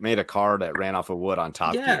made a car that ran off of wood on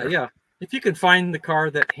Top Gear. Yeah. If you can find the car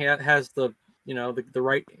that has the the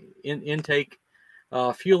right intake,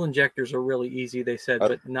 fuel injectors are really easy. They said,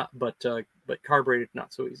 but carbureted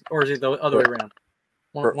not so easy. Or is it the other way around?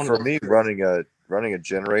 For me, running a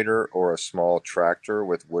generator or a small tractor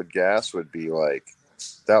with wood gas would be like,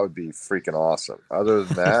 that would be freaking awesome. Other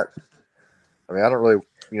than that, I mean, I don't really,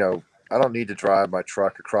 I don't need to drive my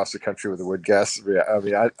truck across the country with a wood gas. I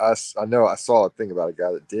mean, I know I saw a thing about a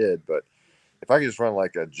guy that did, but if I could just run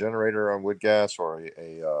like a generator on wood gas, or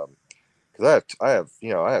because I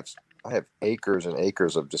have acres and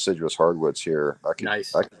acres of deciduous hardwoods here.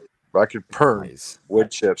 I could burn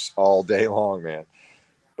wood chips all day long, man.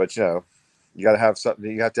 But you got to have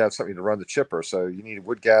something. You have to have something to run the chipper. So you need a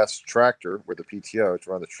wood gas tractor with a PTO to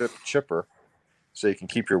run the chipper, so you can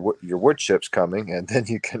keep your wood chips coming, and then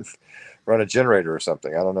you can run a generator or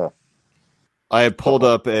something. I don't know. I pulled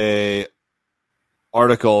up a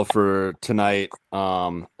article for tonight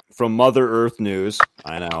from Mother Earth News.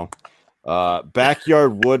 I know.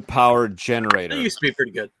 Backyard wood powered generator. That used to be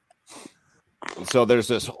pretty good. So there's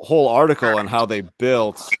this whole article on how they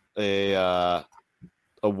built a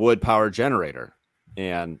wood powered generator,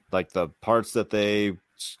 and like the parts that they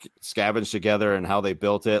scavenged together and how they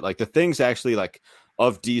built it. Like the thing's actually like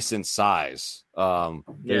of decent size.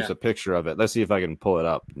 There's a picture of it. Let's see if I can pull it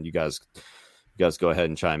up, and you guys go ahead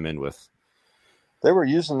and chime in with. They were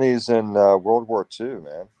using these in World War II,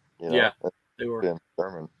 man. Yeah, they were in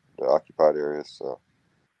German occupied areas. So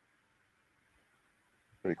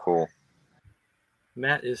pretty cool.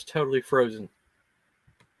 Matt is totally frozen.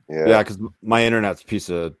 Yeah, because my internet's a piece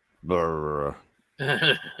of.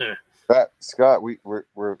 Scott, we're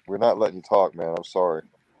not letting you talk, man. I'm sorry.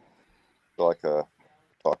 I feel like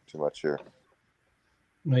talking too much here.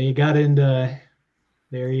 Well, you got into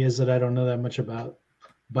the areas that I don't know that much about,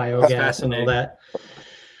 biogas and all that.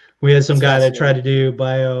 We had some guy that tried to do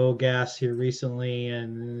biogas here recently,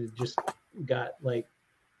 and just got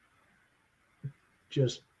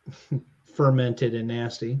just fermented and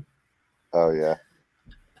nasty. Oh yeah.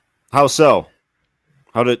 How so?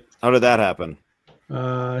 How did that happen?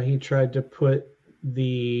 He tried to put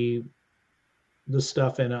the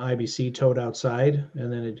stuff in an IBC tote outside,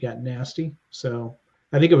 and then it got nasty. So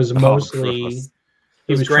I think it was mostly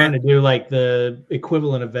he was trying to do like the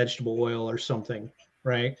equivalent of vegetable oil or something,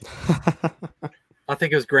 right? I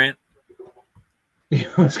think it was Grant.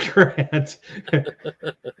 It was Grant.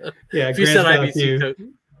 Yeah, if you said IBC tote.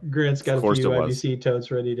 Grant's got a few IBC totes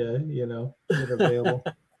ready to, that are available.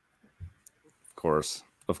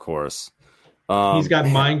 Of course. He's got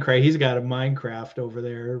Minecraft. He's got a Minecraft over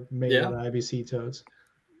there made out of IBC totes.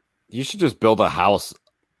 You should just build a house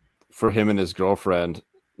for him and his girlfriend,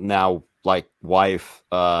 now like wife,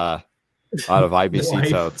 out of IBC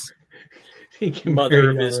totes. Mother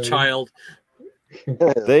of his child.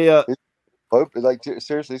 They like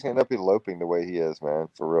seriously, he's gonna end up eloping the way he is, man.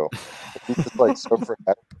 For real. He's just like so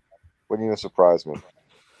freaking. Wouldn't even surprise me.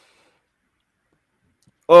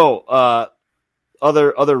 Oh,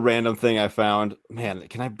 other random thing I found. Man,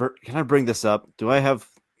 can I bring this up?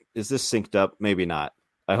 Is this synced up? Maybe not.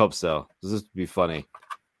 I hope so. This would be funny.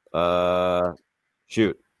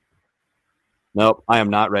 Shoot. Nope, I am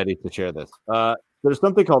not ready to share this. There's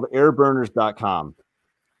something called airburners.com.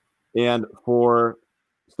 And for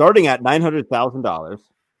starting at $900,000,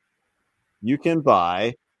 you can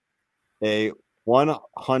buy a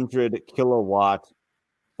 100 kilowatt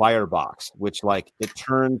firebox, which like it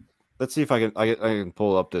turns. Let's see if I can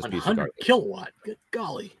pull up this piece of 100 garbage. kilowatt. Good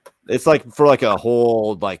golly. It's like for like a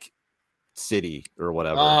whole like city or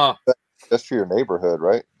whatever. That's for your neighborhood,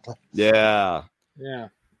 right? Yeah. Yeah.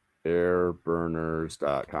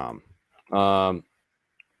 Airburners.com.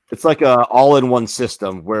 It's like a all-in-one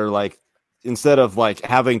system where like instead of like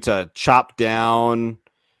having to chop down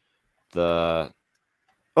the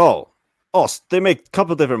they make a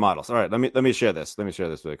couple different models. All right, let me share this. Let me share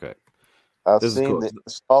this really quick. This is cool.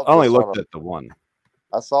 I only looked at the one.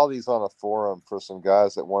 I saw these on a forum for some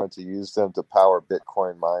guys that wanted to use them to power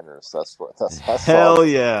Bitcoin miners. That's hell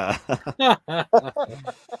yeah.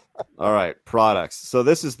 All right, products. So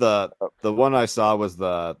this is the one I saw was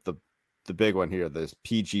the big one here, this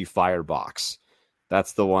PG Firebox.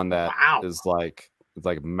 That's the one that is like it's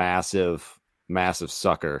like massive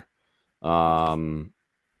sucker.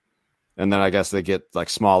 And then I guess they get like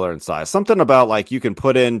smaller in size. Something about like you can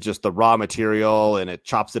put in just the raw material and it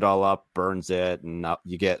chops it all up, burns it, and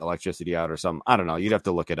you get electricity out or something. I don't know. You'd have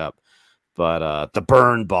to look it up. But the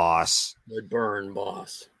Burn Boss. The Burn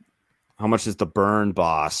Boss. How much is the Burn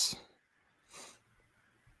Boss?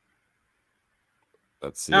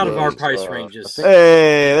 Let's see. Out of our price ranges. Hey,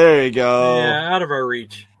 there you go. Yeah, out of our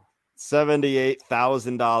reach.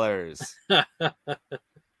 $78,000.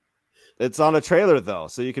 It's on a trailer though,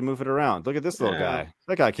 so you can move it around. Look at this little guy.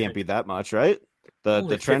 That guy can't be that much, right? The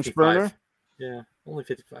trench 55. burner. Yeah, only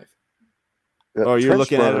 55. Oh, you're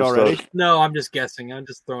looking at it already? No, I'm just guessing. I'm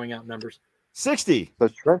just throwing out numbers. 60. The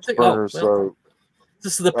trench burners.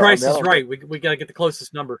 This is the price is right. We got to get the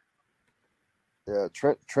closest number. Yeah,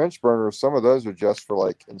 trench burners. Some of those are just for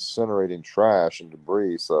like incinerating trash and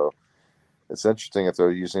debris. So it's interesting if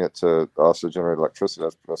they're using it to also generate electricity.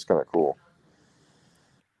 That's kind of cool.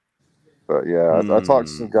 But yeah, I talked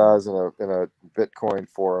to some guys in a Bitcoin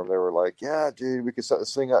forum. They were like, "Yeah, dude, we could set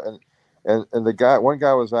this thing up." And one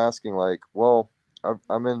guy was asking like, "Well,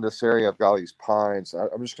 I'm in this area. I've got all these pines.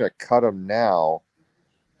 I'm just gonna cut them now,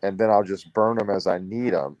 and then I'll just burn them as I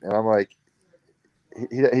need them." And I'm like,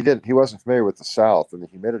 he wasn't familiar with the South and the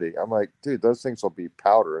humidity. I'm like, dude, those things will be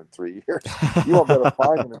powder in 3 years. You won't be able to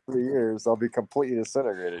find them in 3 years. They'll be completely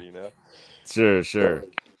disintegrated. You know. Sure. So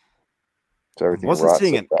everything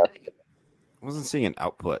wasn't seeing an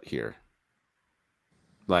output here,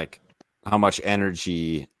 like how much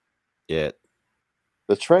energy it.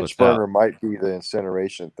 The trench burner might be the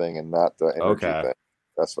incineration thing and not the energy thing.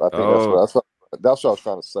 That's what I was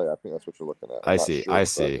trying to say. I think that's what you're looking at. I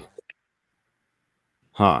see.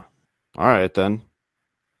 Huh. All right then.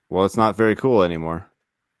 Well, it's not very cool anymore.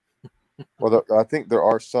 Well, I think there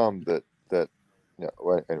are some that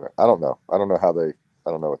well, anyway, I don't know. I don't know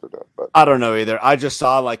what they're doing, but I don't know either. I just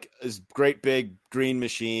saw like this great big green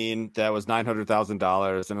machine that was $900,000, and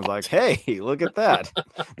I was like, "Hey, look at that!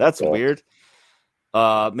 That's weird."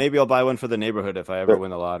 Maybe I'll buy one for the neighborhood if I ever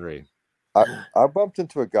win the lottery. I bumped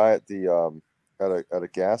into a guy at the at a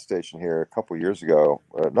gas station here a couple years ago,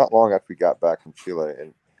 not long after we got back from Chile,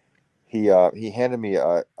 and he handed me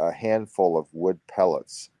a handful of wood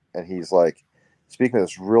pellets, and he's like, speaking of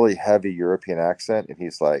this really heavy European accent, and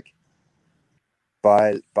he's like,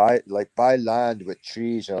 buy land with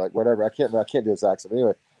trees, like whatever. I can't do his accent.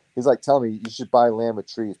 Anyway, he's like telling me you should buy land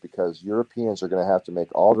with trees because Europeans are going to have to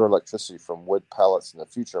make all their electricity from wood pellets in the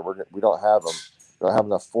future. We don't have them. We don't have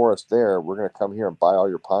enough forest there. We're going to come here and buy all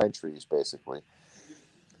your pine trees, basically.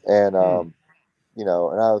 And and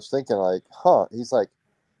I was thinking like, He's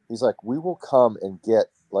like, we will come and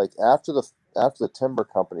get like after the timber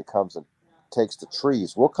company comes and takes the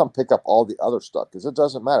trees, we'll come pick up all the other stuff because it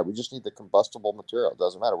doesn't matter. We just need the combustible material. It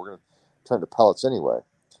doesn't matter. We're going to turn to pellets anyway.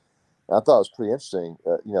 And I thought it was pretty interesting,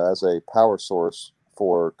 as a power source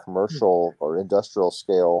for commercial or industrial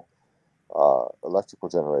scale electrical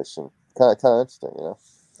generation. Kind of interesting,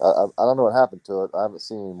 I don't know what happened to it. I haven't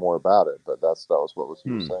seen any more about it, but that was what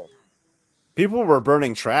he was saying. People were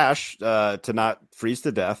burning trash to not freeze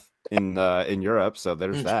to death in Europe, so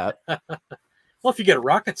there's that. Well, if you get a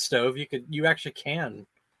rocket stove, you actually can.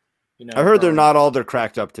 I heard they're not all they're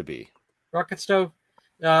cracked up to be. Rocket stove.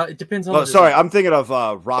 It depends on. Sorry, I'm thinking of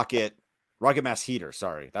rocket mass heater.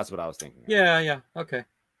 Sorry, that's what I was thinking. Yeah, okay.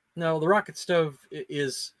 No, the rocket stove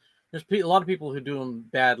is. There's a lot of people who do them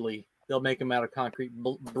badly. They'll make them out of concrete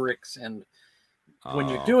bricks, and when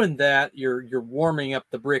you're doing that, you're warming up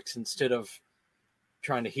the bricks instead of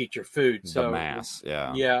trying to heat your food. So the mass,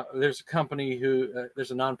 yeah. There's a company there's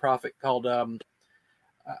a nonprofit called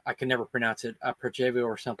I can never pronounce it, Projevo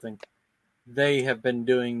or something. They have been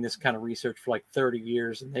doing this kind of research for like 30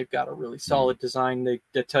 years, and they've got a really solid design. They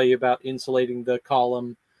tell you about insulating the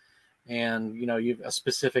column, and you've a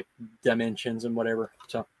specific dimensions and whatever.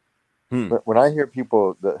 So But when I hear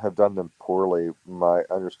people that have done them poorly, my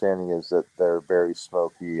understanding is that they're very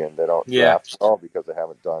smoky and they don't draft at all because they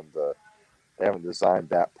haven't designed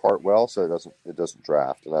that part well, so it doesn't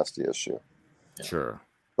draft, and that's the issue. Sure.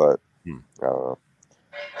 But I don't know.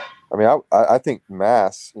 I mean, I think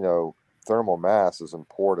mass, thermal mass is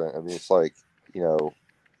important. I mean, it's like,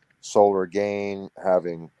 solar gain,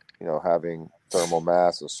 having thermal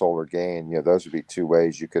mass and solar gain, those would be two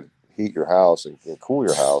ways you could heat your house and cool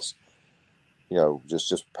your house.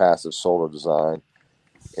 Just passive solar design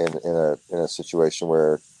in a situation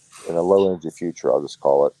where, in a low energy future, I'll just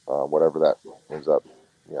call it, whatever that ends up,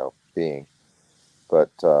 being. But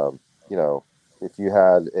if you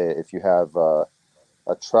have a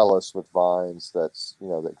trellis with vines that's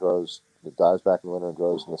that dies back in the winter and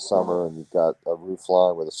grows in the summer, and you've got a roof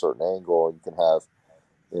line with a certain angle, you can have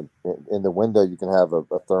in the window you can have a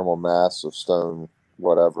thermal mass of stone,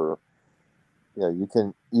 whatever. You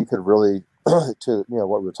could really to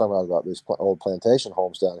what we were talking about these old plantation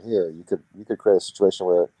homes down here. You could create a situation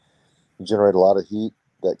where you generate a lot of heat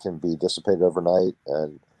that can be dissipated overnight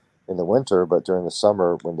and in the winter, but during the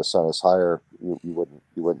summer when the sun is higher, you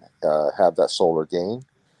wouldn't have that solar gain.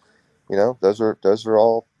 Those are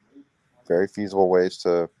all very feasible ways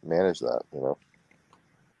to manage that.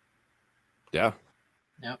 Yeah.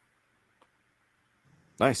 Yep.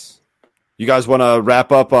 Nice. You guys want to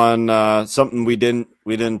wrap up on something we didn't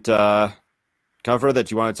cover that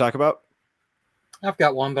you want to talk about? I've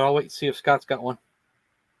got one, but I'll wait and see if Scott's got one.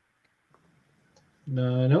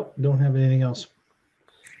 Nope, don't have anything else.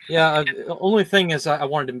 Yeah, the only thing is I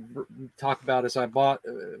wanted to talk about is I bought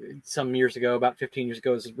some years ago, about 15 years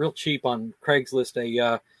ago, is real cheap on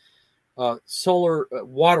Craigslist a solar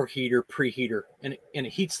water heater preheater, and it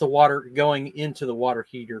heats the water going into the water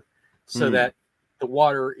heater, so that the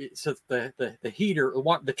water, so the heater,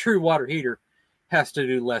 the true water heater, has to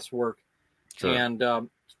do less work. Sure. And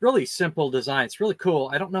it's really simple design. It's really cool.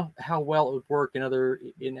 I don't know how well it would work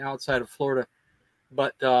in outside of Florida,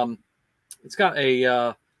 but it's got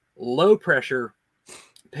a low pressure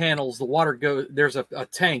panels. The water goes. There's a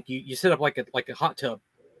tank. You set up like a hot tub,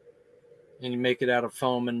 and you make it out of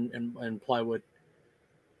foam and plywood.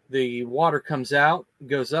 The water comes out,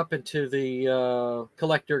 goes up into the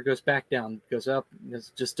collector, goes back down, goes up,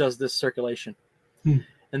 it just does this circulation.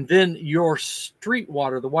 And then your street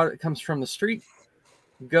water, the water that comes from the street,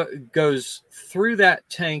 goes through that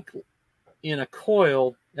tank in a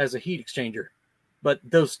coil as a heat exchanger. But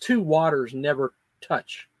those two waters never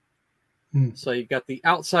touch. So you've got the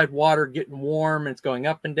outside water getting warm, and it's going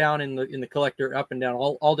up and down in the collector, up and down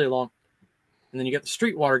all day long. And then you got the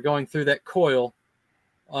street water going through that coil,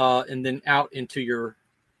 and then out into your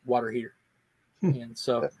water heater. And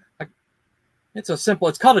so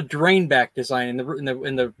it's called a drain back design. And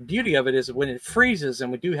the beauty of it is when it freezes,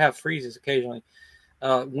 and we do have freezes occasionally,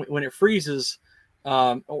 when it freezes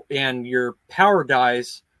and your power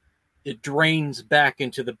dies, it drains back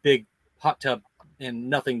into the big hot tub and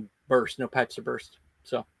nothing bursts, no pipes are burst.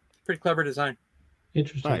 So pretty clever design.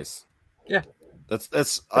 Interesting. Nice. Yeah.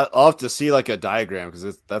 I'll have to see like a diagram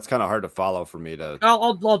because that's kind of hard to follow for me to.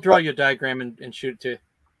 I'll draw you a diagram and shoot it to you.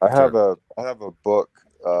 I have a book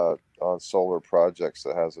on solar projects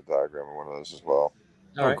that has a diagram of one of those as well.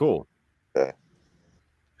 All right. Cool. Okay.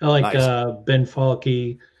 I like Nice. Ben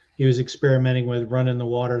Falke. He was experimenting with running the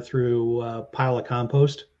water through a pile of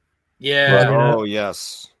compost. Yeah. Oh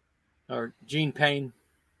yes. Or Gene Payne.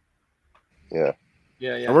 Yeah.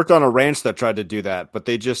 Yeah. I worked on a ranch that tried to do that, but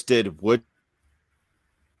they just did wood.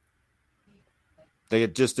 They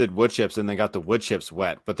just did wood chips and they got the wood chips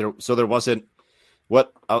wet, but there wasn't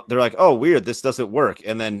they're like, oh, weird, this doesn't work.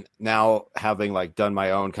 And then now having like done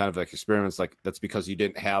my own kind of like experiments, like that's because you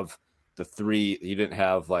didn't have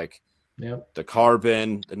like the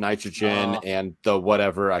carbon, the nitrogen, and the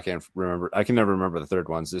whatever. I can never remember the third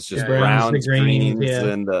ones. It's just browns, greens,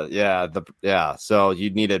 and so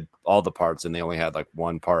you needed all the parts and they only had like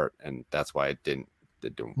one part, and that's why it didn't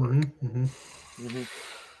work.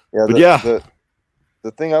 Yeah.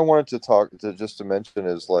 The thing I wanted to mention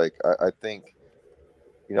is like I think,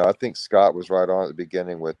 I think Scott was right on at the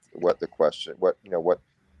beginning with what problem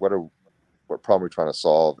we're trying to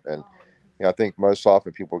solve, and I think most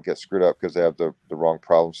often people get screwed up because they have the wrong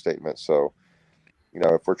problem statement. So,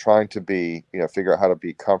 if we're trying to figure out how to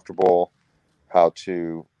be comfortable, how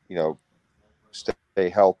to stay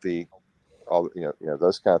healthy, all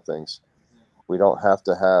those kind of things, we don't have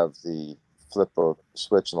to have the flip a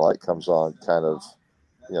switch and the light comes on kind of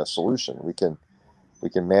solution. We can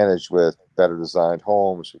manage with better designed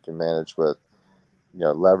homes. We can manage with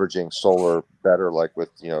leveraging solar better, like with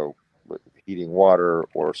heating water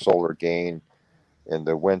or solar gain in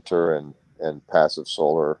the winter, and passive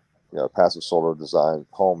solar design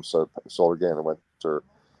homes, so solar gain in the winter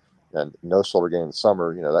and no solar gain in the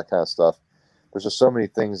summer, that kind of stuff. There's just so many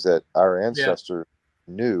things that our ancestors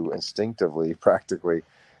knew instinctively, practically,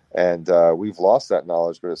 and we've lost that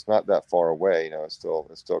knowledge, but it's not that far away. It still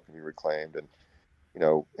can be reclaimed. And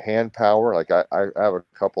hand power, like I have a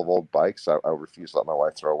couple of old bikes I refuse to let my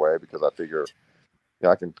wife throw away, because I figure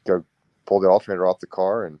I can go pull the alternator off the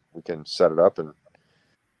car and we can set it up, and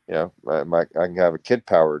I can have a kid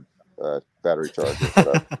powered battery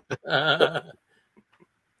charger. So,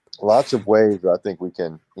 lots of ways I think we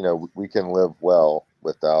can live well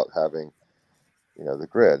without having the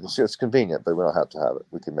grid. It's convenient, but we don't have to have it.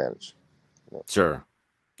 We can manage. Sure.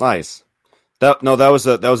 Nice. That was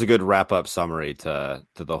a good wrap up summary to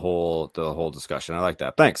the whole discussion. I like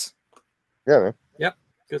that. Thanks. Yeah, man. Yep.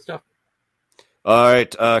 Good stuff. All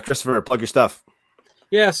right, Christopher, plug your stuff.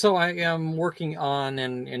 Yeah, so I am working on,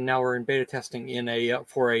 and now we're in beta testing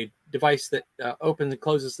for a device that opens and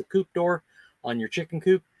closes the coop door on your chicken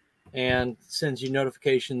coop and sends you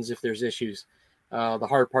notifications if there's issues. The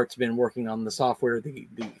hard part's been working on the software, the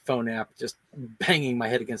phone app, just banging my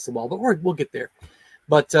head against the wall, but we'll get there.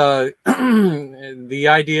 But the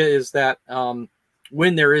idea is that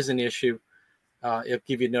when there is an issue, it'll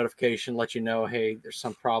give you a notification, let you know, hey, there's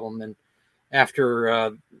some problem. And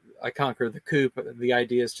after I conquer the coop, the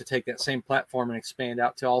idea is to take that same platform and expand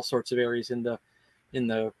out to all sorts of areas in the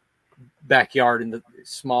backyard, in the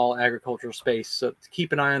small agricultural space. So to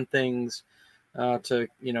keep an eye on things, to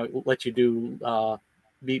let you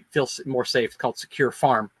feel more safe. It's called Secure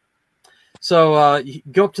Farm. So you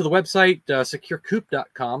go up to the website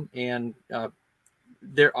securecoop.com, and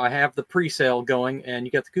there I have the pre-sale going, and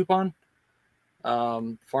you got the coupon.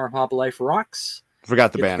 Farm Hobby Life rocks.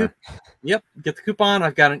 Forgot the banner. Yep, get the coupon.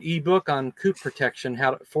 I've got an ebook on coop protection,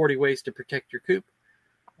 40 ways to protect your coop.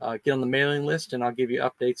 Get on the mailing list, and I'll give you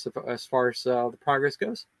updates as far as the progress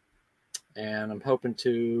goes. And I'm hoping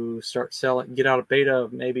to start selling, get out of beta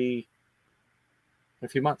maybe in a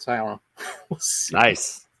few months. I don't know. We'll see.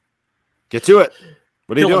 Nice. Get to it.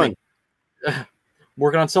 What are you doing?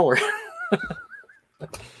 Working on solar.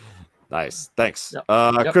 Nice. Thanks.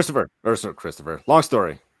 Yep. Christopher. Long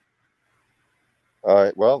story. All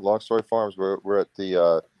right. Well, Long Story Farms. We're at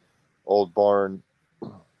the Old Barn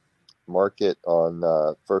Market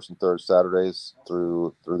on first and third Saturdays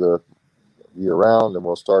through the year round, and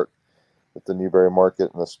we'll start at the Newberry Market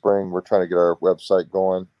in the spring. We're trying to get our website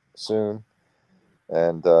going soon,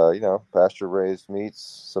 and pasture raised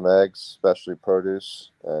meats, some eggs, specialty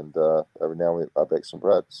produce, and every now and then I bake some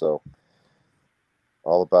bread. So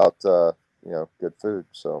all about good food.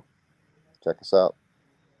 So check us out.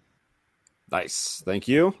 Nice. Thank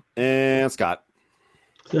you. And Scott.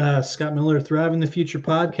 Scott Miller, Thrive in the Future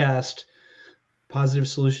podcast. Positive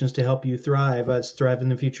solutions to help you thrive. It's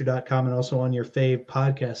thriveinthefuture.com and also on your fave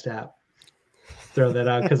podcast app. Throw that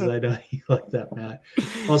out because I know you like that, Matt.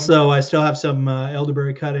 Also, I still have some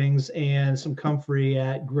elderberry cuttings and some comfrey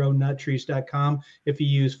at grownuttrees.com. If you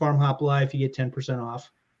use Farm Hop Life, you get 10%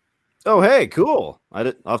 off. Oh, hey, cool.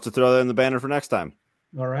 I'll have to throw that in the banner for next time.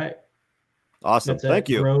 All right. Awesome. That's Thank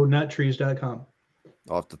you. grownuttrees.com.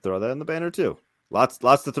 I'll have to throw that in the banner too. Lots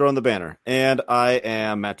to throw in the banner. And I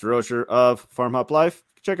am Matt DeRocher of Farm Hop Life.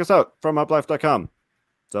 Check us out, farmhoplife.com.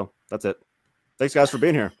 So that's it. Thanks, guys, for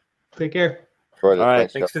being here. Take care. All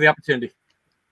right. Thanks for the opportunity.